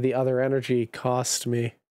find the other energy cost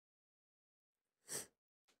me.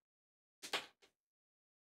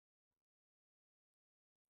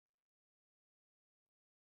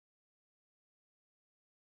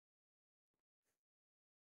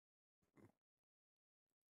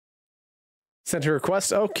 Sent a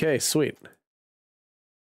request? Okay, sweet.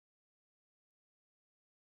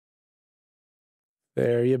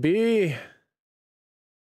 There you be.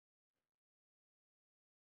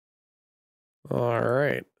 All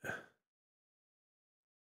right.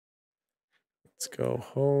 Let's go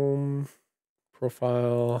home.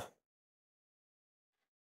 Profile.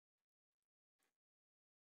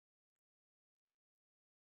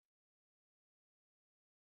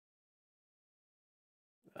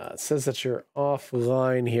 It says that you're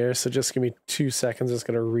offline here, so just give me 2 seconds. It's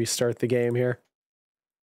going to restart the game here.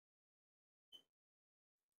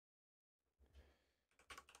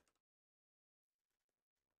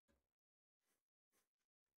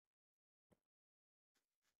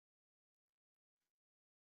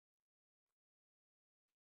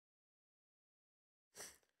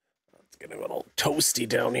 It's getting a little toasty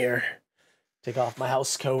down here. Take off my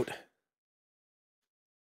house coat.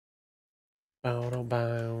 Bow,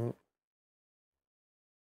 bow.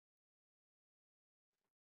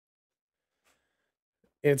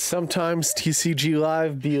 It's sometimes TCG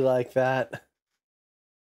Live be like that.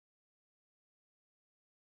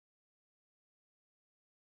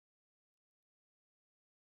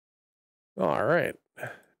 All right.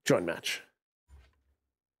 Join match.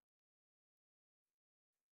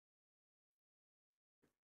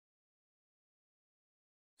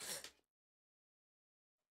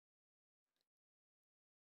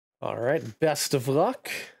 All right. Best of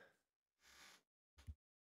luck.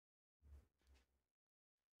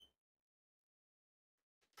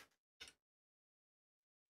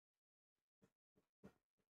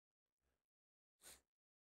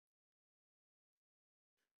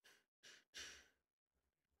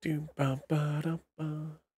 Do ba ba da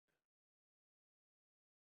ba.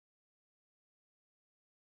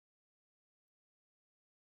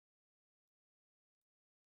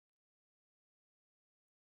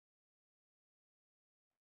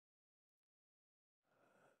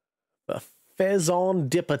 The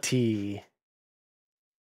Fezondipity.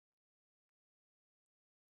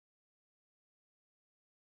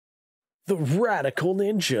 The Radical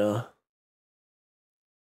Ninja.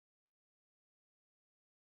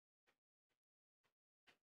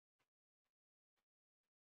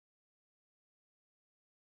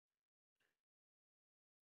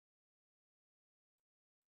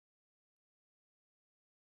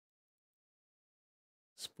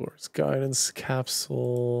 Sports Guidance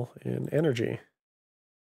Capsule in Energy.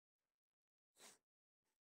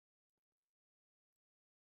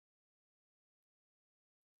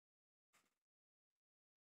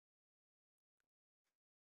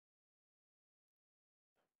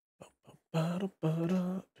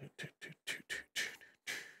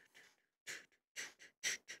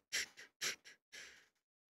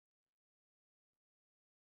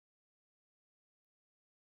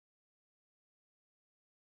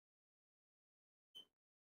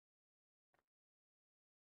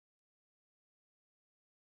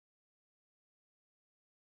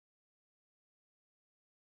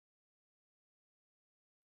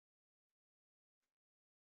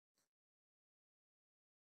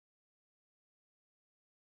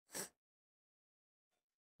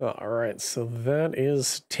 All right, so that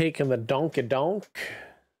is taking the donk.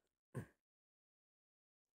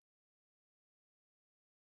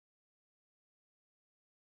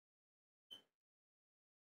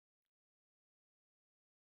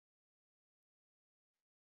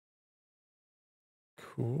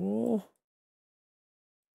 Cool.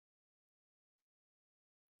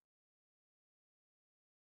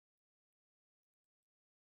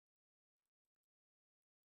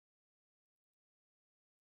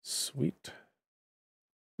 Sweet.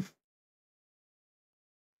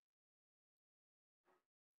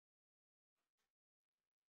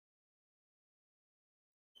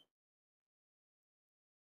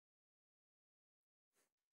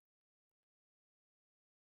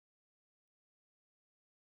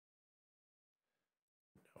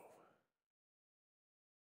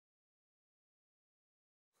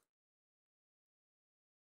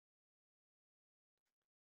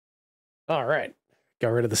 All right. Got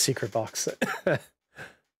rid of the secret box.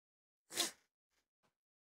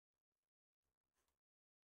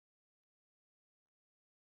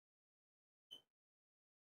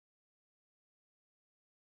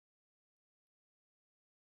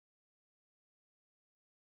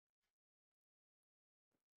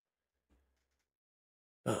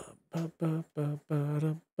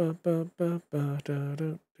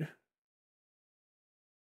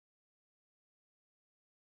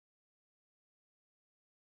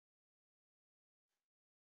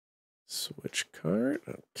 Switch card.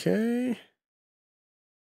 Okay.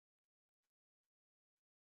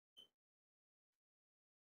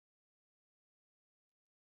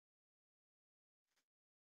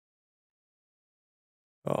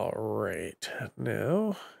 All right.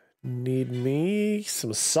 Now, need me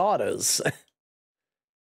some sodas.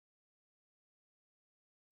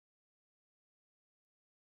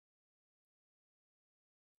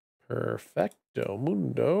 Perfecto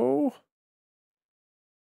mundo.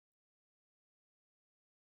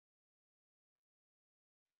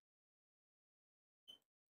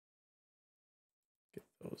 Get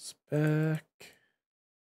those back.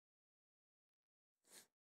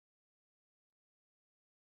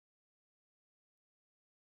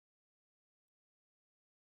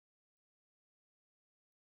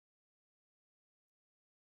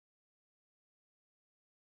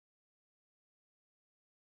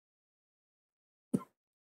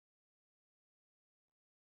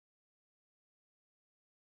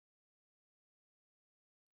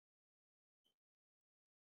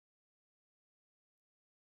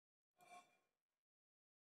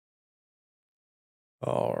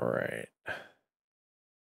 All right.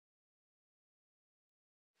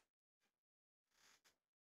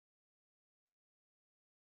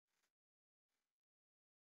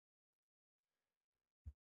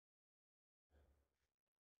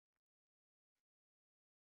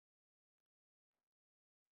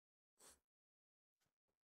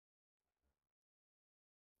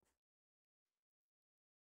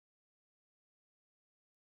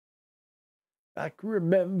 I can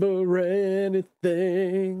remember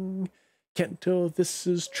anything. Can't tell if this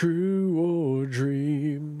is true or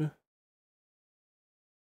dream.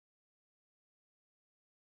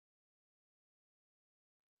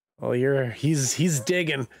 Oh, he's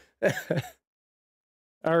digging.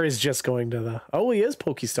 Or is just going to the... Oh, he is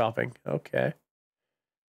Pokestopping. Okay.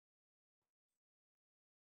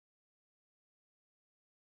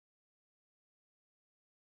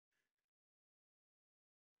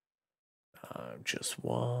 Just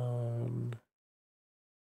one.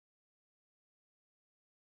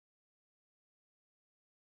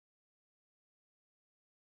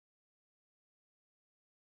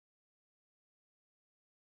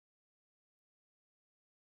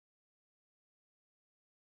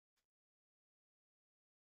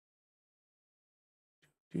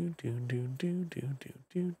 Do do do do do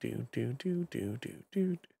do do do do do do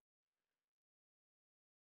do.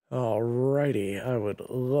 Alrighty, I would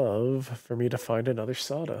love for me to find another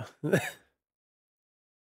soda.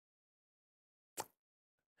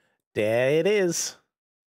 There it is.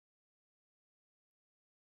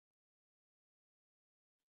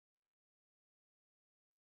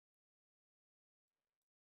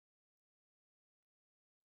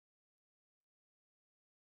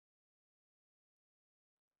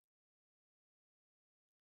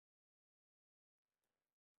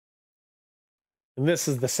 And this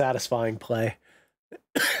is the satisfying play.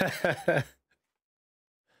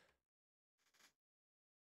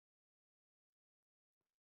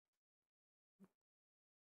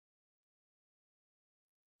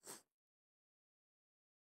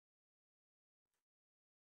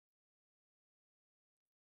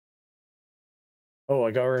 Oh,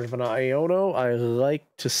 I got rid of an Iono. I like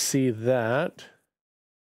to see that.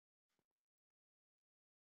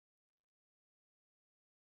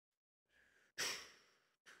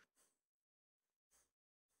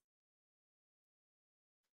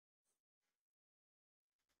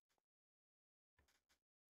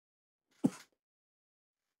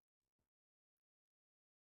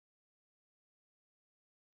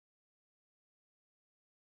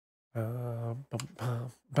 Bum,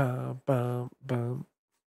 bum, bum, bum, bum.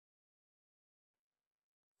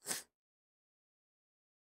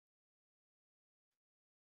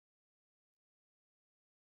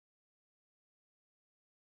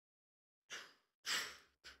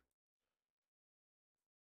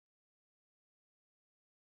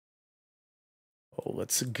 Oh,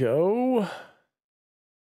 let's go.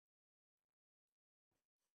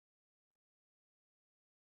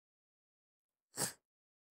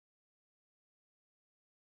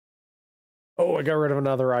 Oh, I got rid of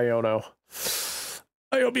another Iono.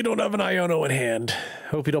 I hope you don't have an Iono in hand.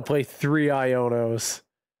 Hope you don't play 3 Ionos.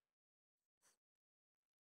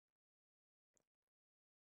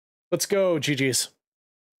 Let's go, GG's.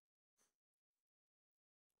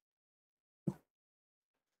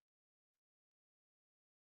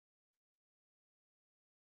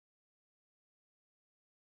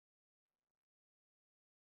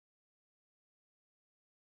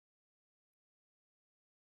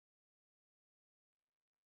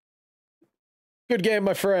 Good game,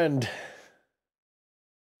 my friend.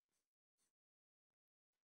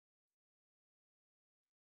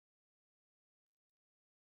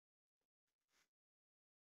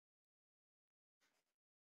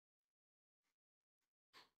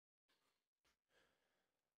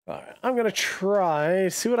 All right, I'm gonna try,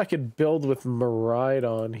 see what I could build with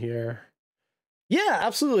Miraidon here. Yeah,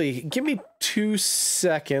 absolutely. Give me 2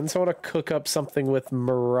 seconds. I want to cook up something with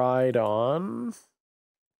Miraidon.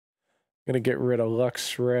 Gonna get rid of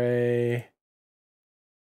Luxray.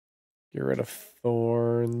 Get rid of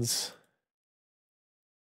Thorns.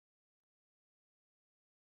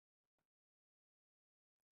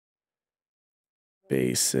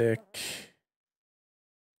 Basic.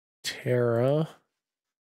 Terra.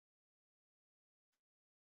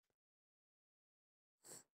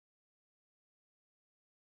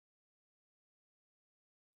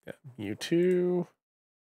 Yeah, Mewtwo.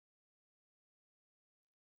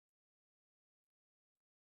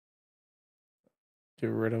 Get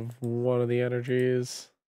rid of one of the energies.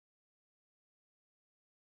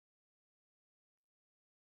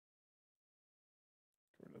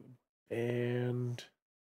 Get rid of the band.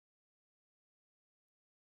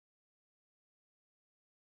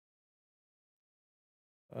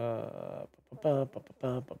 Ba, ba, ba, ba,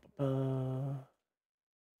 ba, ba, ba.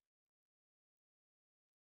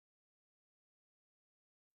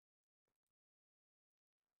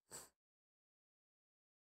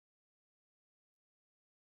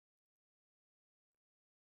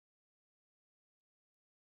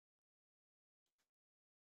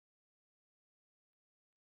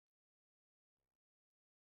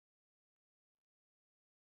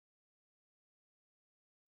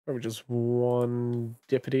 Probably just one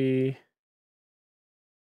Dippity.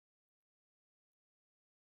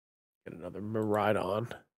 Get another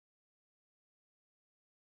Miraidon.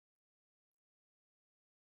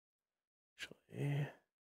 Actually,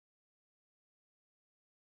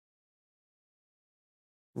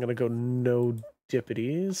 I'm gonna go no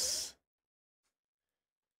dippities.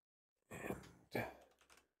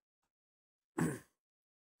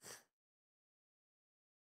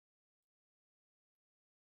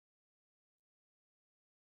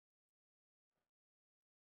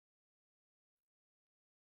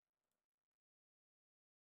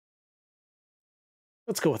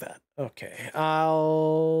 Let's go with that. Okay,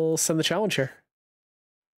 I'll send the challenge here.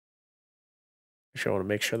 Actually, I want to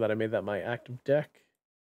make sure that I made that my active deck.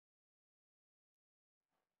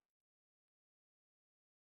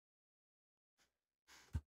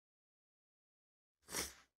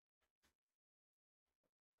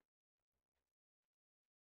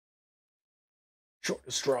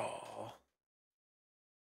 Short straw.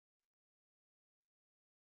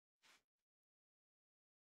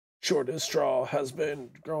 Shortest straw has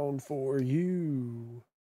been grown for you.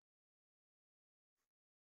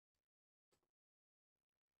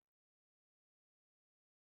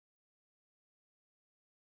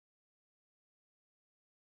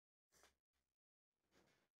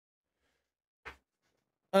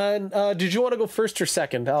 And did you want to go first or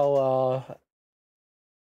second? I'll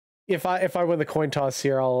if I win the coin toss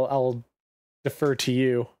here, I'll defer to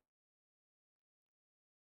you.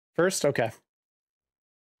 First, okay.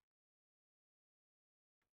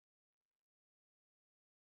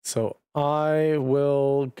 So I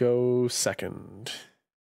will go second.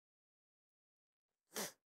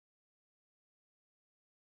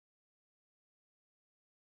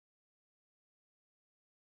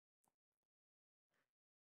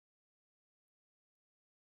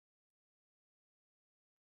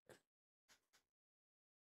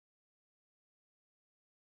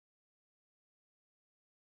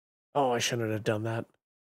 Oh, I shouldn't have done that.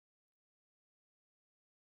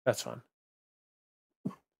 That's fine.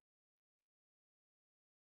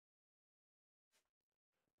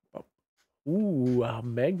 Oh. Ooh,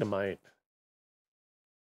 Magnemite.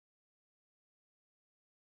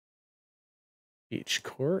 Beach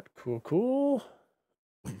court, cool.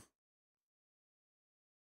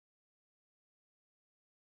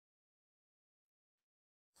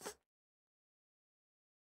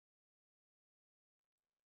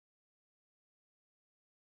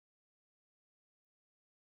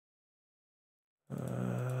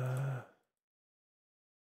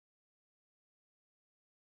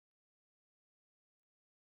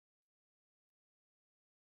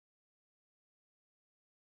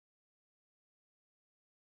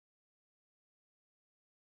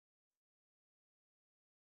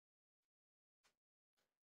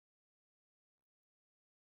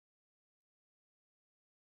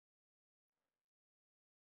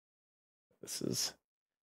 This is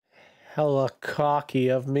hella cocky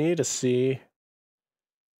of me to see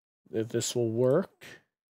if this will work.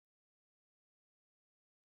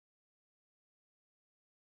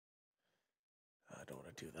 I don't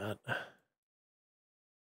want to do that.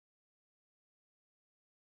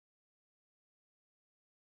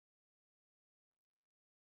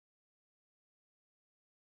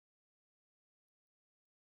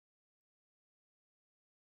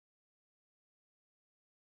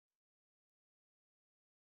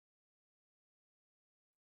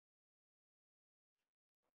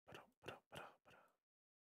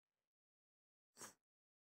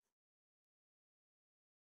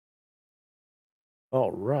 All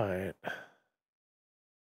right.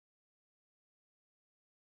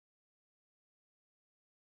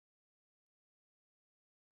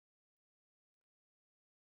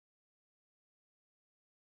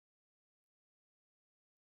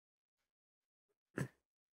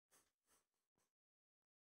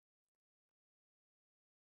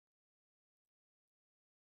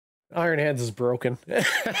 Iron Hands is broken.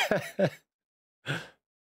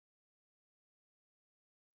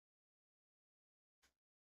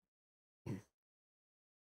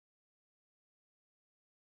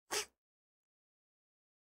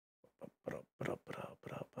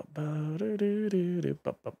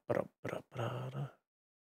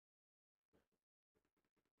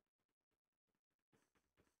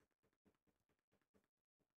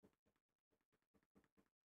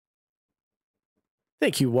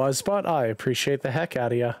 Thank you, Wazbot. I appreciate the heck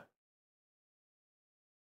out of you.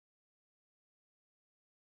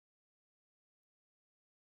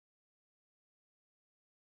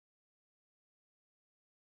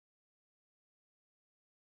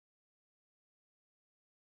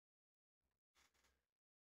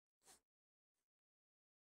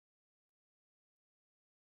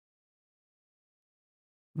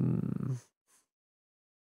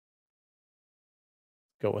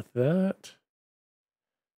 Go with that.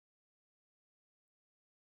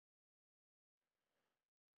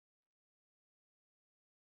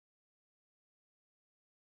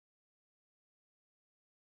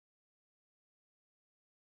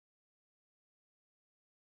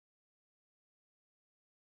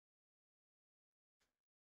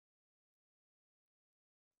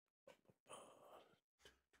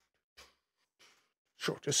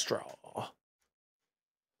 Shortest straw.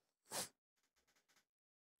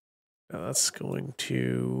 Now that's going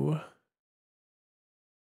to...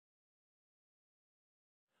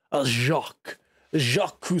 Jacques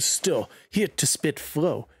Cousteau, here to spit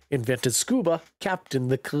flow. Invented scuba, captain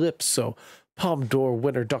the Calypso. Palme d'Or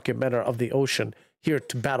winner, documenter of the ocean. Here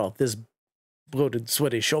to battle this bloated,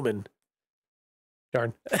 sweaty showman.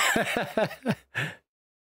 Darn.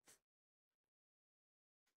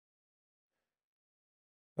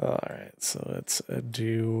 All right, so let's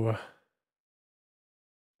do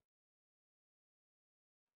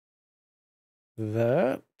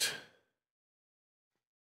that.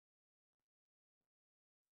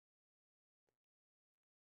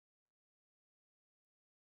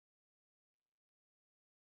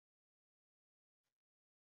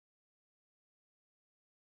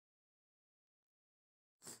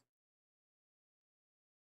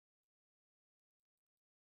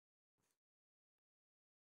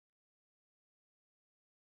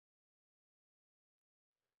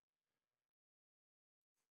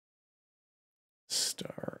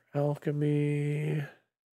 Star Alchemy.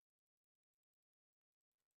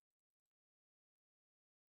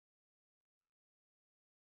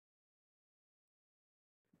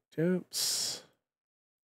 Oops.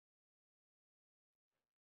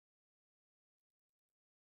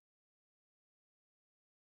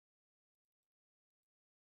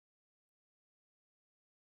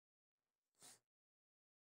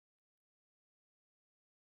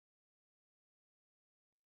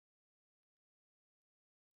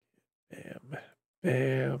 Bam.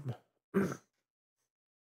 Bam.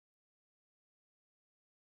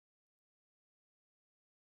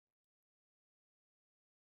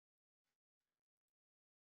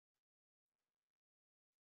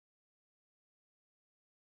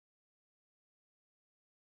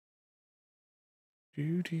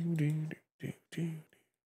 Do, do, do, do, do.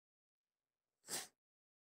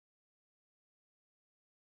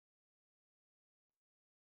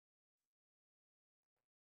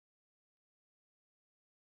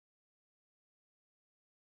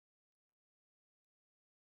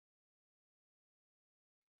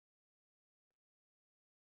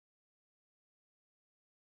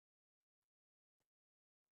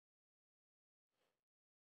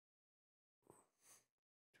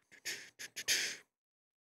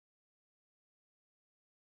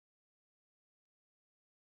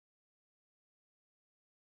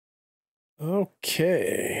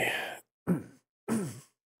 Okay.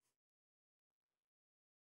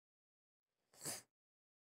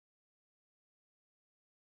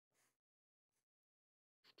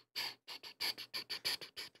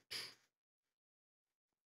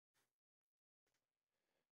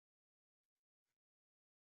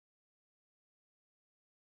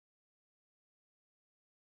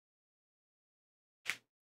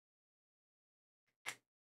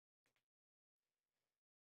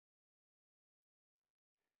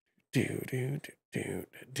 Do, do, do,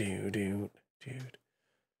 do, do, do.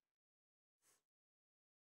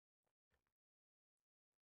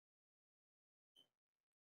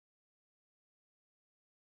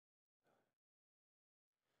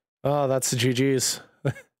 Oh, that's the GG's.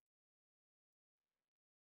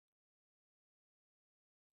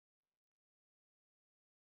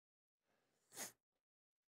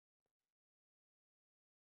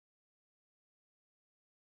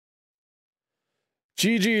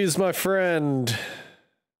 GG's, my friend.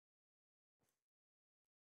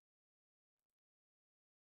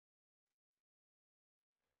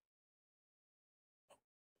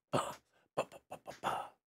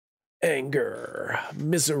 Anger,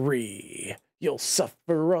 misery, you'll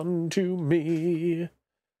suffer unto me.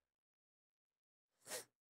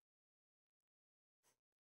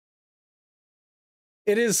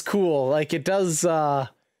 It is cool. Like it does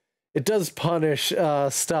punish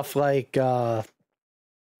stuff like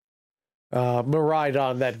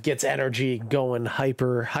Miraidon that gets energy going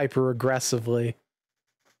hyper aggressively.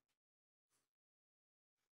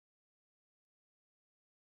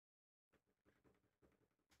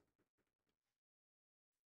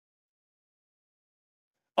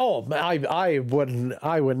 Oh, I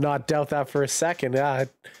would not doubt that for a second.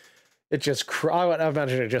 It just I would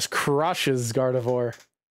imagine it just crushes Gardevoir.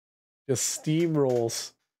 Just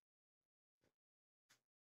steamrolls.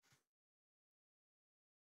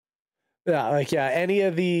 Yeah, like any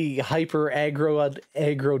of the hyper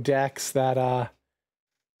aggro decks that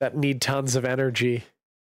need tons of energy.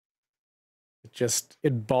 It just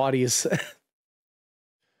embodies.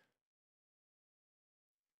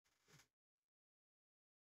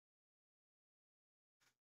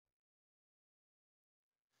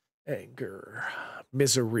 Anger,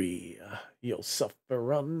 misery. You'll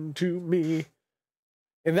suffer unto me.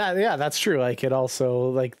 And that, yeah, that's true. Like, it also,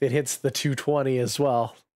 like, it hits the 220 as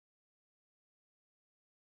well.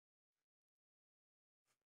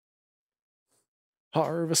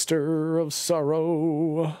 Harvester of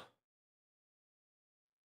sorrow.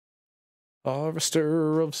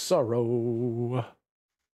 Harvester of sorrow.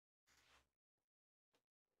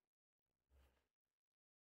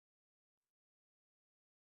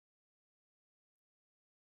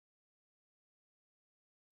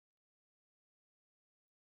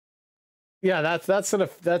 Yeah, that's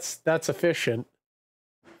efficient.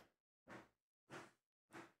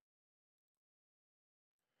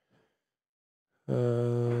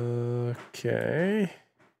 Okay.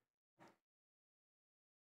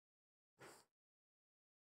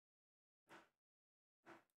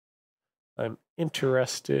 I'm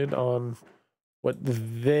interested on what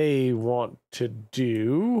they want to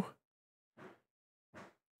do.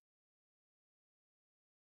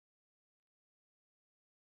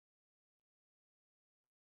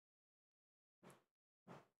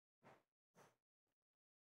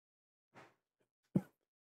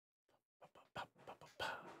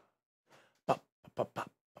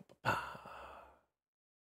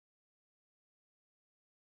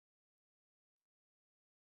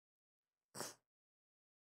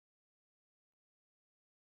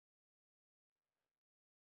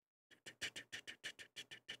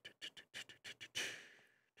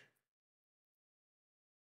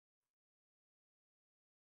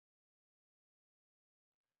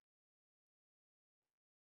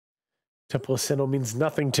 Temple of Sinnoh means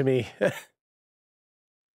nothing to me.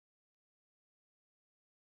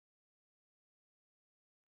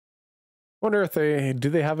 Wonder if do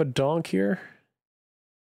they have a donk here?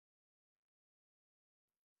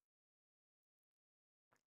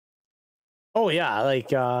 Oh yeah,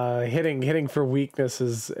 like hitting for weakness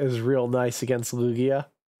is real nice against Lugia.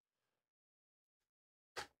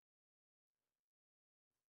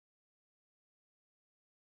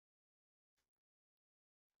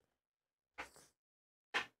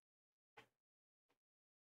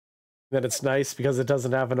 Then it's nice because it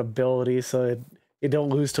doesn't have an ability, so it don't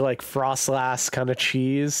lose to like Frostlass kind of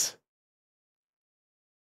cheese.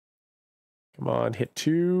 Come on, hit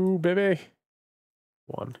 2, baby.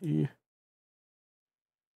 1.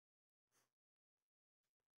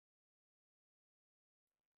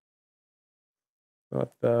 Not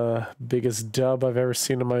the biggest dub I've ever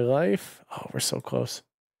seen in my life. Oh, we're so close.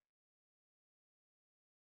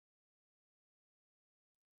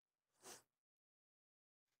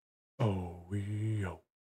 Oh, we oh.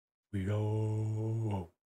 We oh.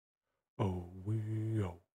 Oh, we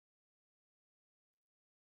oh.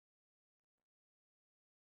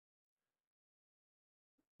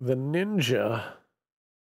 The ninja.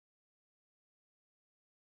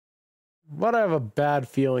 But I have a bad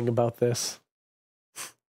feeling about this.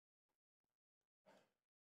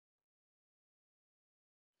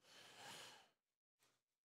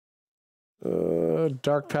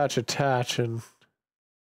 Dark patch attach and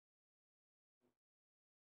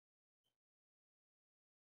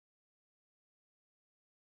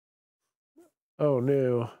oh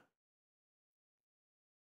no.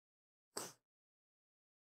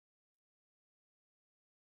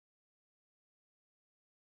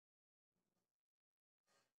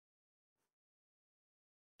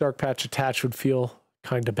 Dark patch attach would feel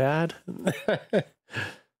kind of bad.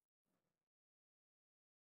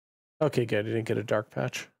 Okay, good. I didn't get a dark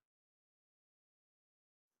patch.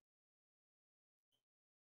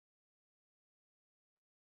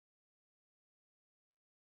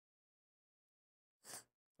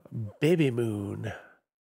 Baby Moon.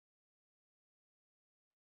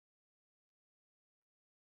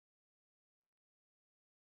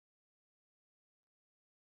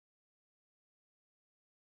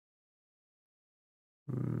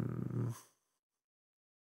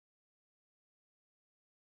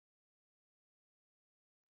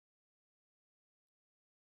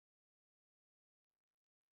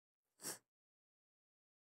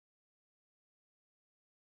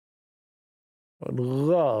 I would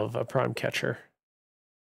love a prime catcher.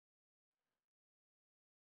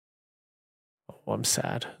 Oh, I'm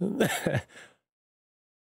sad. What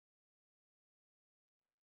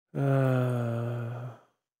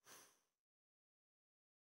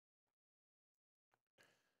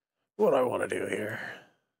do I want to do here?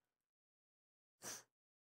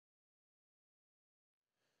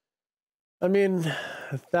 I mean,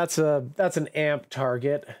 that's an amp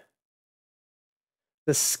target.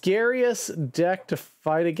 The scariest deck to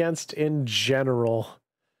fight against in general.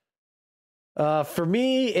 For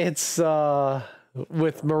me, it's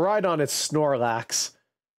With Miraidon, it's Snorlax.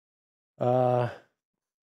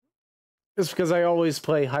 It's because I always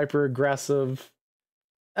play hyper aggressive.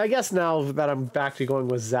 I guess now that I'm back to going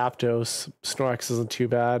with Zapdos, Snorlax isn't too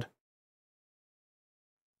bad.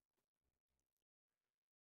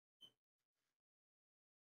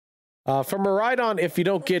 For Miraidon, if you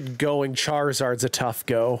don't get going, Charizard's a tough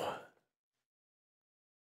go.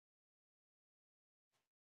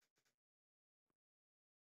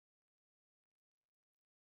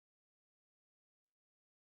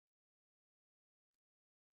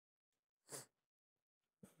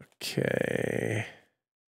 Okay.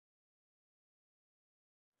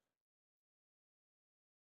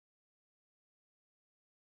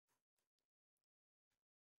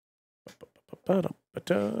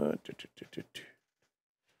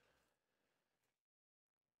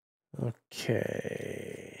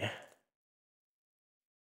 Okay.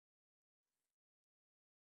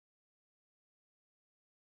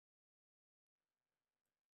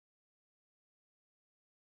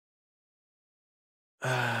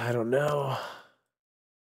 I don't know.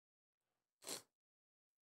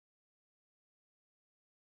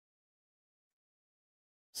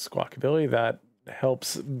 Squawkability, that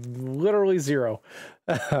helps literally 0.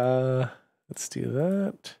 Let's do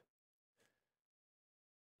that.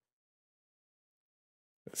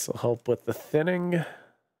 This will help with the thinning.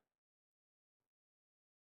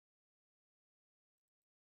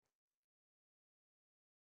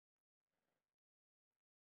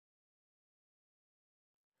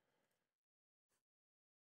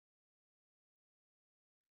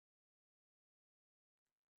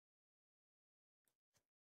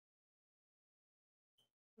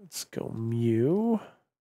 Let's go Mew.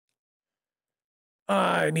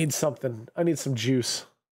 I need something. I need some juice.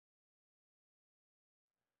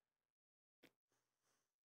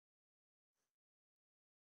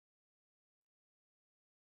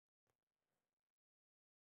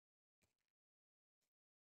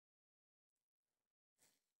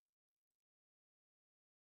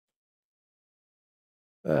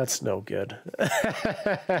 That's no good.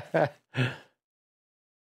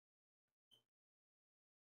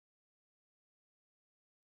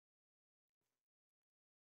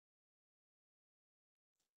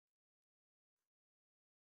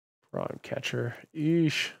 Prime catcher.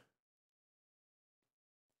 Eesh.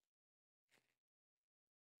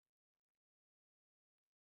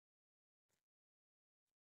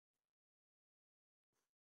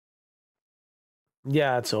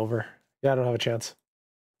 Yeah, it's over. Yeah, I don't have a chance.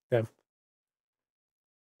 Damn.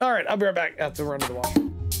 All right, I'll be right back. I have to run to the wash.